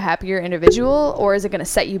make you a happier individual, or is it going to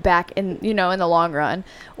set you back in the long run,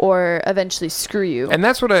 or eventually screw you? And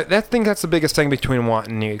that's what I think that's the biggest thing between want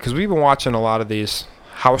and need, because we've been watching a lot of these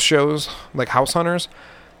house shows, like House Hunters.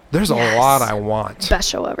 There's a lot I want. Best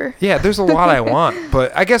show ever. Yeah, there's a lot I want.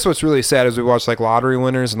 But I guess what's really sad is we watch like lottery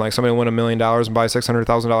winners and like somebody win $1 million and buy a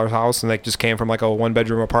 $600,000 house, and they just came from like a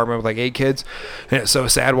 1-bedroom apartment with like 8 kids. And it's so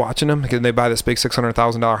sad watching them because they buy this big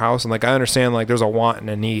 $600,000 house. And like, I understand like there's a want and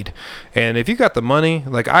a need. And if you got the money,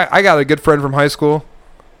 like I got a good friend from high school.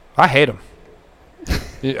 I hate him.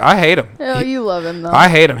 I hate him. Oh, you love him though. I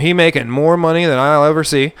hate him. He making more money than I'll ever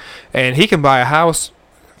see. And he can buy a house,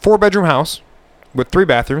 4-bedroom house, with 3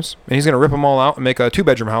 bathrooms, and he's going to rip them all out and make a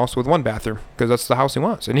 2-bedroom house with 1 bathroom because that's the house he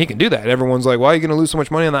wants. And he can do that. And everyone's like, why are you going to lose so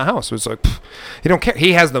much money on that house? It's like, he don't care.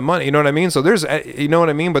 He has the money. You know what I mean? So there's, you know what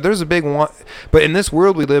I mean? But there's a big want. But in this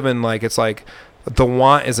world we live in, like, it's like the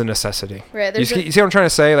want is a necessity. Right. You see what I'm trying to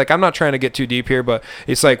say? Like, I'm not trying to get too deep here, but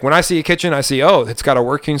it's like when I see a kitchen, I see, it's got a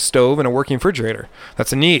working stove and a working refrigerator.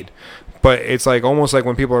 That's a need. But it's like almost like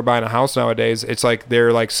when people are buying a house nowadays, it's like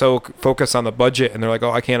they're like so focused on the budget and they're like,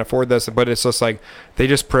 I can't afford this. But it's just like they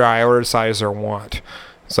just prioritize their want.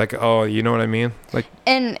 It's like, oh, you know what I mean? Like,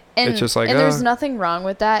 and it's just like, and there's nothing wrong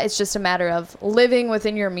with that. It's just a matter of living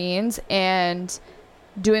within your means and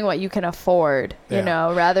doing what you can afford, you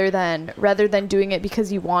know, rather than doing it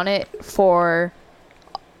because you want it for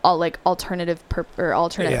all like alternate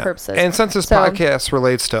purposes. And since this podcast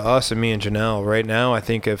relates to us and me and Janelle right now, I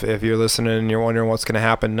think if you're listening and you're wondering what's going to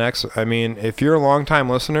happen next, I mean, if you're a long-time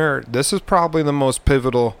listener, this is probably the most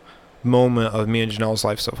pivotal moment of me and Janelle's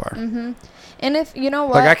life so far. Mm-hmm. And if you know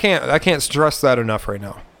what, like I can't stress that enough right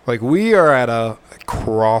now. Like, we are at a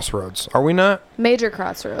crossroads, are we not? Major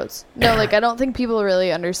crossroads. No, like I don't think people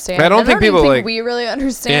really understand. I don't think we really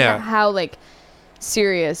understand how like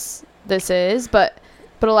serious this is, but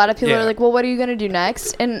a lot of people are like, well, what are you gonna do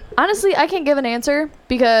next? And honestly, I can't give an answer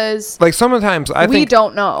because like sometimes we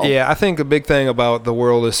don't know. Yeah, I think a big thing about the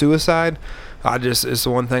world is suicide. It's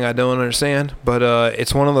the one thing I don't understand, but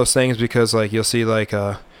it's one of those things because like you'll see like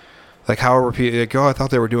how people like, oh, I thought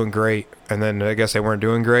they were doing great, and then I guess they weren't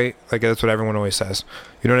doing great. Like that's what everyone always says.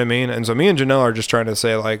 You know what I mean? And so me and Janelle are just trying to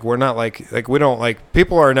say like we're not like we don't like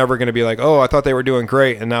people are never going to be like, oh, I thought they were doing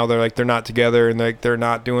great, and now they're not together and they're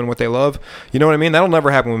not doing what they love. You know what I mean? That'll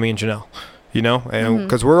never happen with me and Janelle. You know, and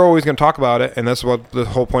because we're always going to talk about it, and that's what the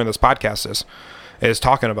whole point of this podcast is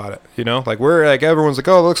talking about it. You know, like we're like everyone's like,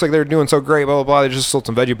 oh, it looks like they're doing so great, blah blah blah. They just sold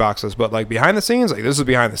some veggie boxes, but like behind the scenes, like this is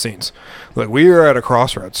behind the scenes. Like we are at a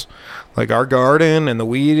crossroads. Like our garden and the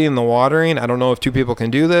weeding and the watering, I don't know if two people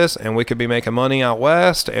can do this, and we could be making money out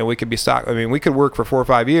west, and we could be we could work for 4 or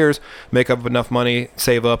 5 years, make up enough money,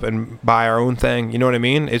 save up, and buy our own thing. You know what I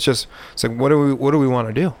mean? It's like what do we want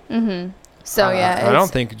to do? Mm-hmm. So I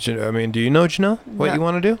don't think. I mean, do you know, Janelle, what you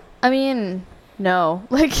want to do? I mean, no.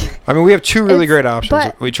 Like. I mean, we have two really great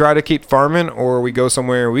options. We try to keep farming, or we go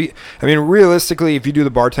somewhere. Realistically, if you do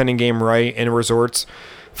the bartending game right in resorts,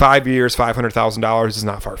 5 years, $500,000 is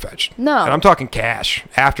not far-fetched. No. And I'm talking cash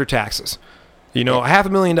after taxes. You know,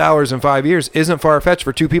 $500,000 in 5 years isn't far-fetched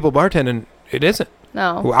for two people bartending. It isn't.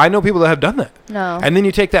 No. Well, I know people that have done that. No. And then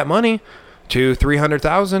you take that money to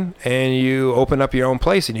 $300,000 and you open up your own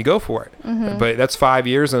place and you go for it. Mm-hmm. But that's 5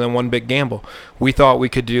 years and then one big gamble. We thought we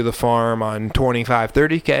could do the farm on 25,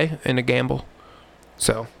 30K in a gamble.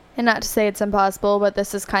 So. And not to say it's impossible, but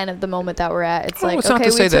this is kind of the moment that we're at. It's we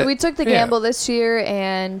took the gamble this year,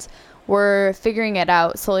 and we're figuring it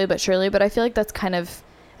out slowly but surely. But I feel like that's kind of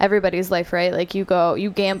everybody's life, right? Like you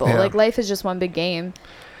gamble. Yeah. Like life is just one big game.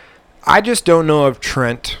 I just don't know if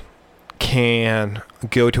Trent can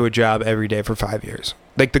go to a job every day for 5 years.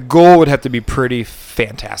 Like the goal would have to be pretty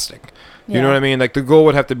fantastic. You know what I mean? Like the goal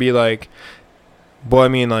would have to be like, well, I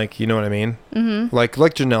mean, like, you know what I mean? Mm-hmm. Like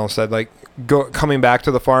Janelle said, like, coming back to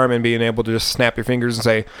the farm and being able to just snap your fingers and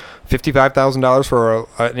say $55,000 for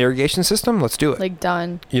an irrigation system, let's do it. Like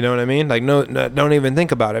done. You know what I mean? Like no, don't even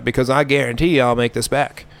think about it, because I guarantee you I'll make this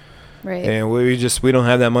back. Right. And we don't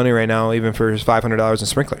have that money right now, even for $500 in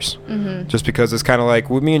sprinklers. Mm-hmm. Just because it's kind of like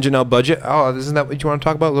with me and Janelle budget. Oh, isn't that what you want to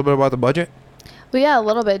talk about? A little bit about the budget? Well, yeah, a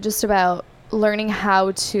little bit, just about learning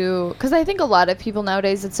how to, because I think a lot of people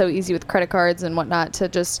nowadays, it's so easy with credit cards and whatnot to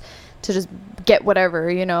just get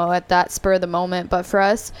whatever, you know, at that spur of the moment. But for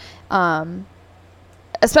us,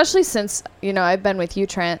 especially since, you know, I've been with you,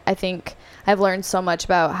 Trent, I think I've learned so much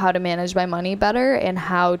about how to manage my money better and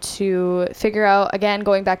how to figure out, again,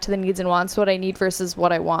 going back to the needs and wants, what I need versus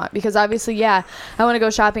what I want. Because obviously, yeah, I want to go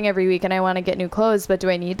shopping every week and I want to get new clothes, but do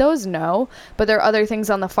I need those? No. But there are other things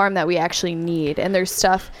on the farm that we actually need. And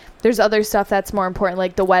there's other stuff that's more important,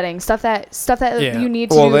 like the wedding, stuff that you need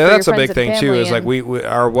to do for that's your a big thing too, is like we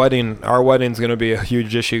our wedding's going to be a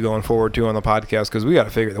huge issue going forward too on the podcast, because we got to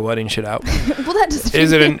figure the wedding shit out. Well, that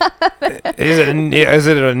doesn't is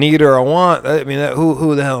it a need or a want? I mean,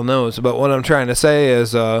 who the hell knows? But what I'm trying to say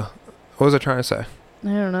is, what was I trying to say? I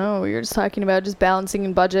don't know. We were just talking about just balancing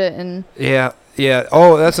and budget and. Yeah.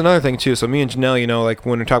 Oh, that's another thing too. So me and Janelle, you know, like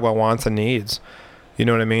when we talk about wants and needs, you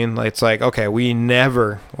know what I mean? Like, it's like, okay, we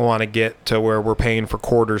never want to get to where we're paying for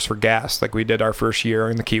quarters for gas like we did our first year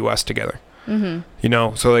in the Key West together. Mm-hmm. You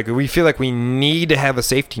know, so like we feel like we need to have a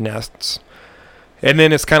safety nest. And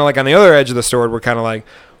then it's kind of like on the other edge of the sword, we're kind of like,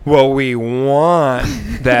 well, we want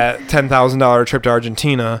that $10,000 trip to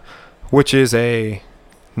Argentina, which is a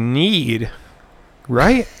need,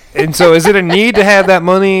 right? And so is it a need to have that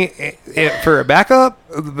money for a backup,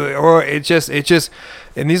 or it just,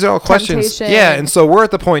 and these are all questions. Temptation. Yeah. And so we're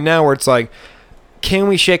at the point now where it's like, can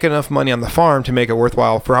we shake enough money on the farm to make it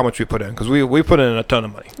worthwhile for how much we put in? Because we put in a ton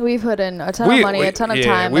of money. We put in a ton of money, a ton of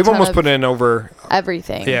time. We've almost put in over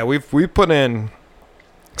everything. Yeah. We've put in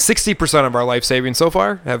 60% of our life savings so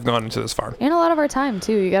far have gone into this farm. And a lot of our time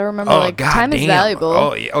too. You gotta remember, time is valuable.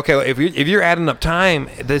 Oh, yeah. Okay. If you're adding up time,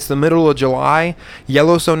 it's the middle of July.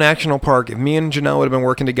 Yellowstone National Park. If me and Janelle would have been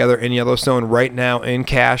working together in Yellowstone right now in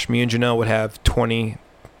cash, me and Janelle would have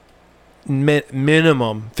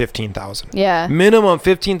minimum 15,000. Yeah. Minimum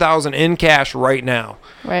 15,000 in cash right now.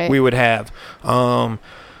 Right. We would have. And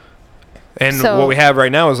So- what we have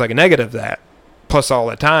right now is like a negative that. Plus all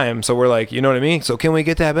the time, so we're like, you know what I mean? So can we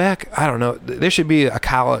get that back? I don't know. There should be a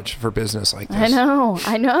college for business like this.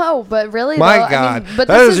 I know, but really, My though, God, but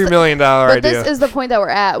that is your $1 million idea. But this is the point that we're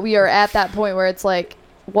at. We are at that point where it's like,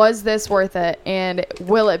 was this worth it, and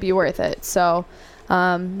will it be worth it? So,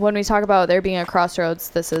 when we talk about there being a crossroads,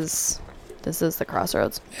 this is the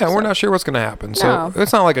crossroads. Yeah, so. We're not sure what's going to happen. So No.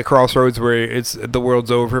 it's not like a crossroads where it's the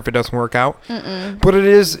world's over if it doesn't work out. Mm-mm. But it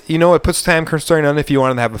is, it puts time constraint on if you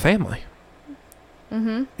want to have a family.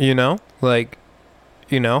 Mm-hmm. You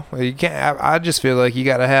can't. I just feel like you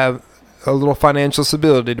got to have a little financial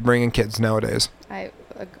stability to bring in kids nowadays. I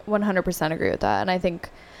 100% agree with that, and I think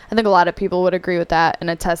a lot of people would agree with that and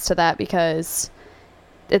attest to that because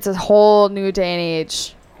it's a whole new day and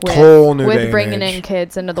age with bringing in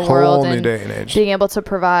kids into the world and being able to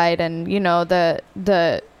provide, and the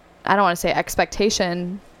I don't want to say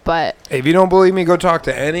expectation, but if you don't believe me, go talk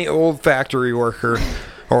to any old factory worker.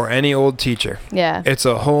 Or any old teacher. Yeah. It's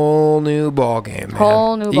a whole new ball game, man.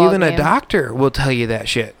 Whole new ball Even game. a doctor will tell you that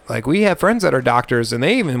shit. Like, we have friends that are doctors, and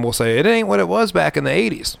they even will say, it ain't what it was back in the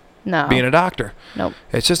 80s. No. Being a doctor. Nope.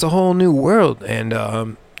 It's just a whole new world. And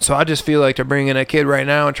so I just feel like to bring in a kid right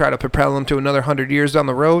now and try to propel him to another 100 years down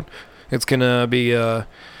the road, it's going to be... I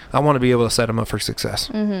want to be able to set him up for success.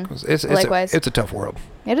 Mm-hmm. Likewise. It's a tough world.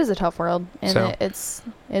 It is a tough world, and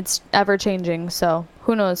it's ever changing, so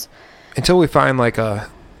who knows? Until we find, like,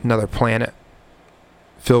 another planet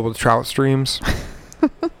filled with trout streams.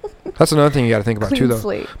 That's another thing you got to think about too, though.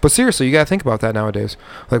 Slate. But seriously, you got to think about that nowadays.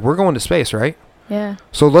 Like, we're going to space, right? Yeah.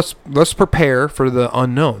 So let's prepare for the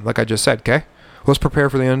unknown, like I just said. Okay, let's prepare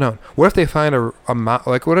for the unknown. What if they find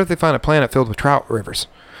what if they find a planet filled with trout rivers,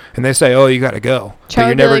 and they say, "Oh, you got to go, but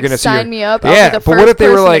you're never going to sign me up." Yeah, I'll be the but what if they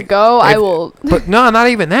were like, "Go, I will." But no, not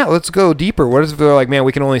even that. Let's go deeper. What if they're like, "Man,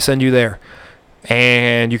 we can only send you there."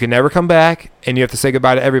 And you can never come back, and you have to say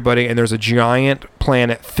goodbye to everybody, and there's a giant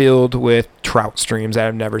planet filled with trout streams that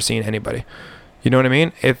I've never seen anybody. You know what I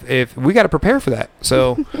mean? If we got to prepare for that.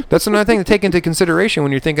 So that's another thing to take into consideration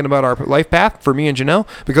when you're thinking about our life path for me and Janelle,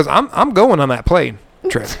 because I'm going on that plane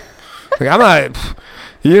trip. Like, I'm not...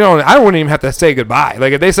 I wouldn't even have to say goodbye.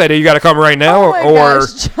 Like, if they said, hey, you got to come right now, oh my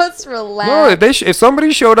gosh, just relax. No, if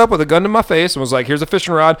somebody showed up with a gun to my face and was like, here's a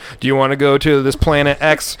fishing rod, do you want to go to this planet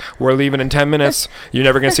X? We're leaving in 10 minutes. You're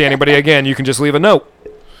never going to see anybody again. You can just leave a note.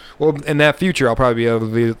 Well, in that future, I'll probably be able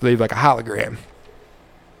to leave like a hologram.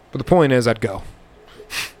 But the point is, I'd go.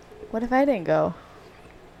 What if I didn't go?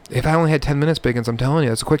 If I only had 10 minutes, Biggins, I'm telling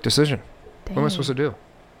you, it's a quick decision. Dang. What am I supposed to do?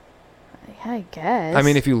 Yeah, I guess. I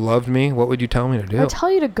mean, if you loved me, what would you tell me to do? I'd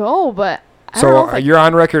tell you to go, but I so don't know if you're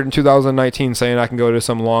on record in 2019 saying I can go to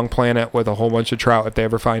some long planet with a whole bunch of trout if they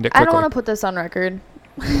ever find it quickly. I don't want to put this on record.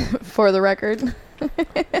 For the record.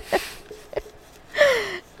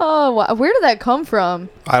 Oh, where did that come from?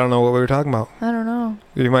 I don't know what we were talking about. I don't know.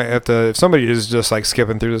 You might have to, if somebody is just like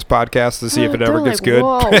skipping through this podcast to see if it ever gets like, good.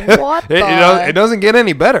 Whoa, what it doesn't get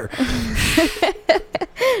any better.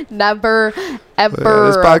 Never, ever.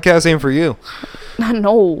 This podcast ain't for you.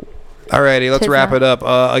 No. Alrighty, let's wrap not. it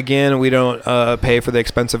up. Again, we don't pay for the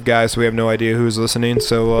expensive guys, so we have no idea who's listening.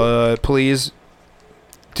 So please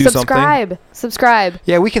do something. Subscribe.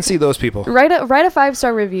 Yeah, we can see those people. Write a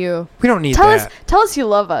 5-star review. We don't need tell that. Tell us you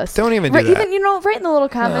love us. Don't even do that. Even write in the little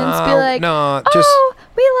comments. Be like, no,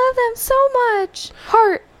 we love them so much.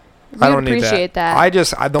 Heart. I don't need appreciate that.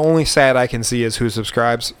 The only stat I can see is who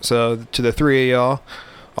subscribes. So to the 3 of y'all,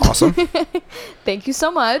 awesome. Thank you so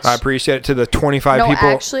much. I appreciate it. To the 25 people.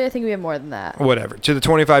 No, actually, I think we have more than that. Whatever. To the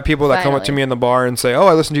 25 people that come up to me in the bar and say, oh,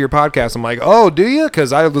 I listened to your podcast. I'm like, oh, do you?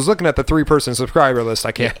 Because I was looking at the 3-person subscriber list.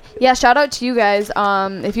 I can't. Yeah, shout out to you guys.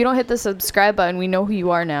 If you don't hit the subscribe button, we know who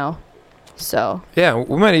you are now. So. Yeah,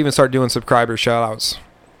 we might even start doing subscriber shout outs.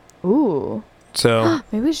 Ooh. So.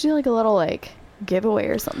 Maybe we should do like a little giveaway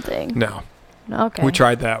or something. No. Okay. We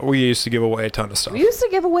tried that. We used to give away a ton of stuff. We used to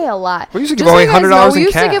give away a lot. We used to give away $100 in cash. We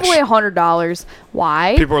used to give away $100.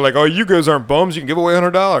 Why? People were like, oh, you guys aren't bums. You can give away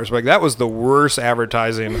 $100. Like, that was the worst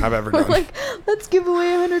advertising I've ever done. Like, let's give away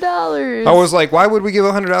 $100. I was like, why would we give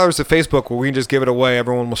 $100 to Facebook? Well, we can just give it away.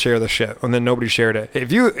 Everyone will share the shit. And then nobody shared it.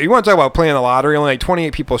 If you want to talk about playing the lottery, only like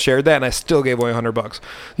 28 people shared that, and I still gave away $100.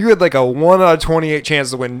 You had like a 1 out of 28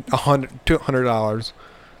 chance to win $200.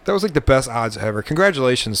 That was like the best odds ever.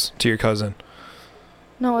 Congratulations to your cousin.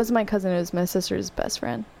 No, it was my cousin. It was my sister's best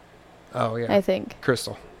friend. Oh, yeah. I think.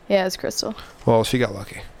 Crystal. Yeah, it was Crystal. Well, she got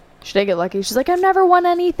lucky. She did get lucky. She's like, I've never won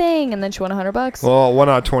anything. And then she won $100. Well, 1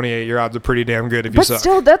 out of 28, your odds are pretty damn good if you suck. But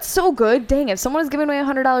still, that's so good. Dang, if someone was giving me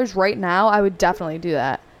 $100 right now, I would definitely do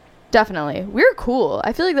that. Definitely. We're cool.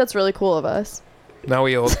 I feel like that's really cool of us. Now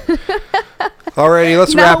we old. Alrighty,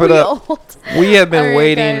 let's wrap it up. Old. We have been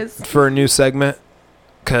waiting guys. for a new segment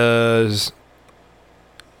because,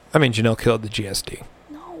 I mean, Janelle killed the GSD.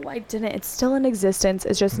 No, I didn't. It's still in existence.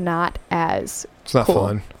 It's just not as It's not cool.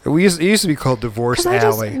 fun. It used to be called Divorce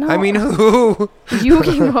Alley. No. I mean, who? You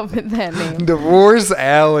came up with that name. Divorce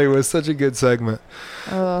Alley was such a good segment.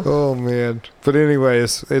 Ugh. Oh, man. But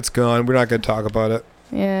anyways, it's gone. We're not going to talk about it.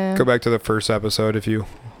 Yeah. Go back to the first episode if you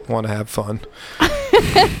want to have fun.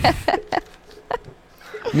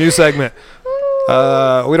 New segment.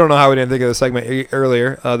 We don't know how we didn't think of the segment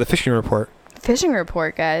earlier. The fishing report. Fishing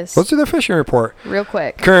report, guys. Let's do the fishing report. Real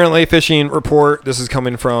quick. Currently, fishing report. This is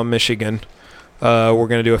coming from Michigan. We're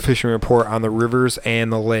going to do a fishing report on the rivers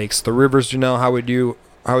and the lakes. The rivers, Janelle, how would you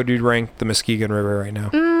rank the Muskegon River right now?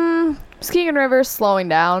 Muskegon River slowing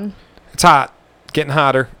down. It's hot. Getting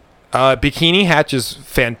hotter. Bikini Hatch is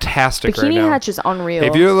fantastic right now. Bikini Hatch is unreal.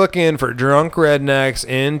 If you're looking for drunk rednecks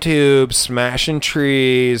in tubes, smashing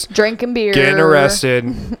trees, drinking beer, getting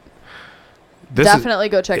arrested, definitely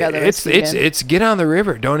go check out the Muskegon. It's get on the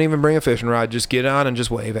river. Don't even bring a fishing rod. Just get on and just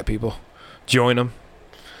wave at people. Join them.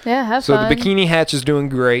 Yeah, have so fun. The Bikini Hatch is doing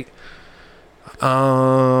great.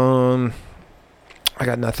 I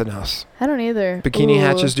got nothing else. I don't either. Bikini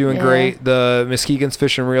Hatch is doing great. The Muskegon's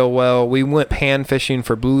fishing real well. We went pan fishing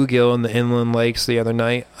for bluegill in the inland lakes the other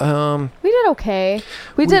night. We did okay.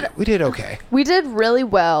 We did okay. We did really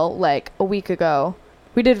well like a week ago.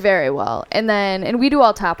 We did very well. And we do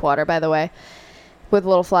all tap water, by the way, with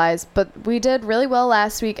little flies. But we did really well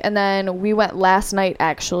last week. And then we went last night,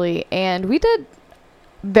 actually, and we did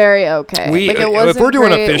very okay. If we're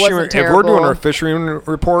doing a fishing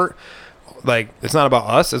report, like, it's not about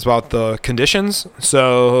us, it's about the conditions.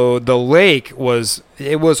 So the lake was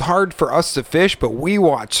hard for us to fish, but we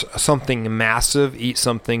watched something massive eat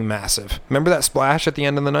something massive. Remember that splash at the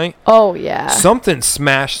end of the night? Oh, yeah. Something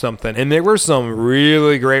smashed something, and there were some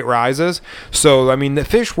really great rises. So, I mean, the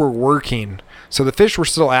fish were working. So the fish were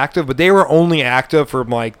still active, but they were only active for,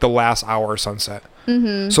 like, the last hour of sunset.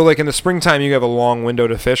 Mm-hmm. So, like, in the springtime, you have a long window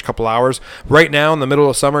to fish, a couple hours. Right now, in the middle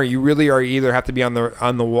of summer, you really are either have to be on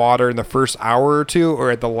the water in the first hour or two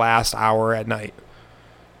or at the last hour at night.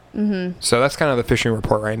 Mm-hmm. So that's kind of the fishing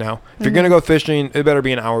report right now. If you're going to go fishing, it better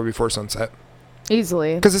be an hour before sunset.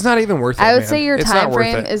 Easily. Because it's not even worth it, I would man. say your It's time not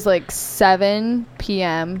worth frame it. is like 7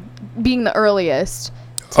 p.m. being the earliest.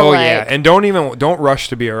 Oh, yeah. And don't rush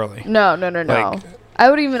to be early. No. Like, I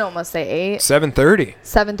would even almost say 8. 7:30.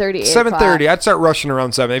 7:30. 7:30. I'd start rushing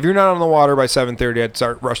around 7. If you're not on the water by 7:30, I'd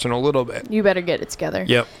start rushing a little bit. You better get it together.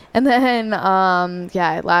 Yep. And then,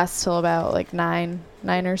 it lasts till about like 9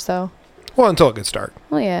 or so. Well, until it gets dark.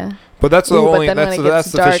 Well, yeah. But that's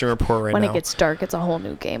the fishing report right when now. it gets dark, it's a whole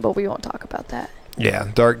new game, but we won't talk about that. Yeah,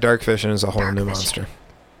 dark fishing is a whole new monster.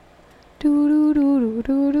 Is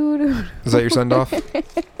that your send off?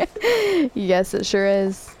 Yes, it sure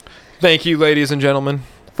is. Thank you, ladies and gentlemen,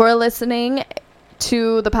 for listening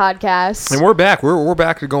to the podcast. And we're back. We're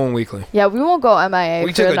back to going weekly. Yeah, we won't go MIA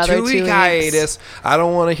we for another 2 weeks. We took a 2-week hiatus. I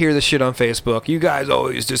don't want to hear the shit on Facebook. You guys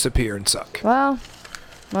always disappear and suck. Well,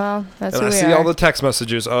 that's and who we I see are. all the text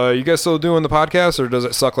messages. You guys still doing the podcast, or does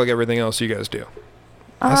it suck like everything else you guys do?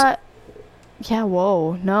 Yeah,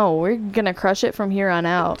 whoa. No, we're going to crush it from here on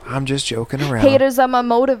out. I'm just joking around. Haters are my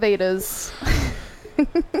motivators.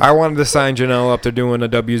 I wanted to sign Janelle up. They're doing a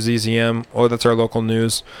WZZM. Oh, that's our local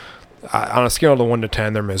news. On a scale of 1 to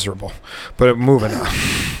 10, they're miserable. But moving on.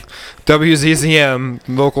 WZZM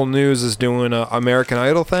local news is doing a American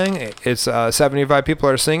Idol thing. It's 75 people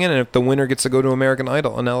are singing, and if the winner gets to go to American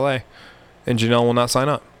Idol in LA, and Janelle will not sign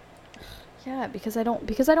up. Yeah, because I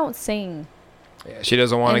don't sing. Yeah, she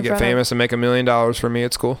doesn't want to get famous and make $1 million for me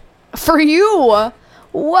at school. For you?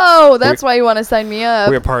 Whoa, that's why you want to sign me up.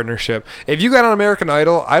 We have partnership. If you got on American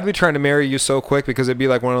Idol, I'd be trying to marry you so quick because it'd be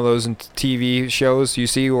like one of those TV shows you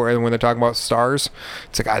see where when they're talking about stars.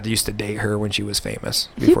 It's like I used to date her when she was famous,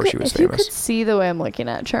 before she was famous. If you could see the way I'm looking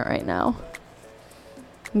at Trent right now.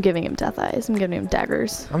 I'm giving him death eyes. I'm giving him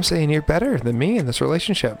daggers. I'm saying you're better than me in this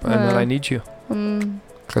relationship and that I need you.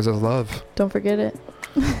 Because of love. Don't forget it.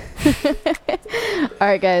 All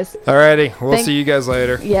right, guys. Alrighty. We'll see you guys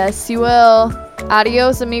later. Yes, you will.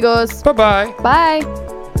 Adios, amigos. Bye-bye. Bye.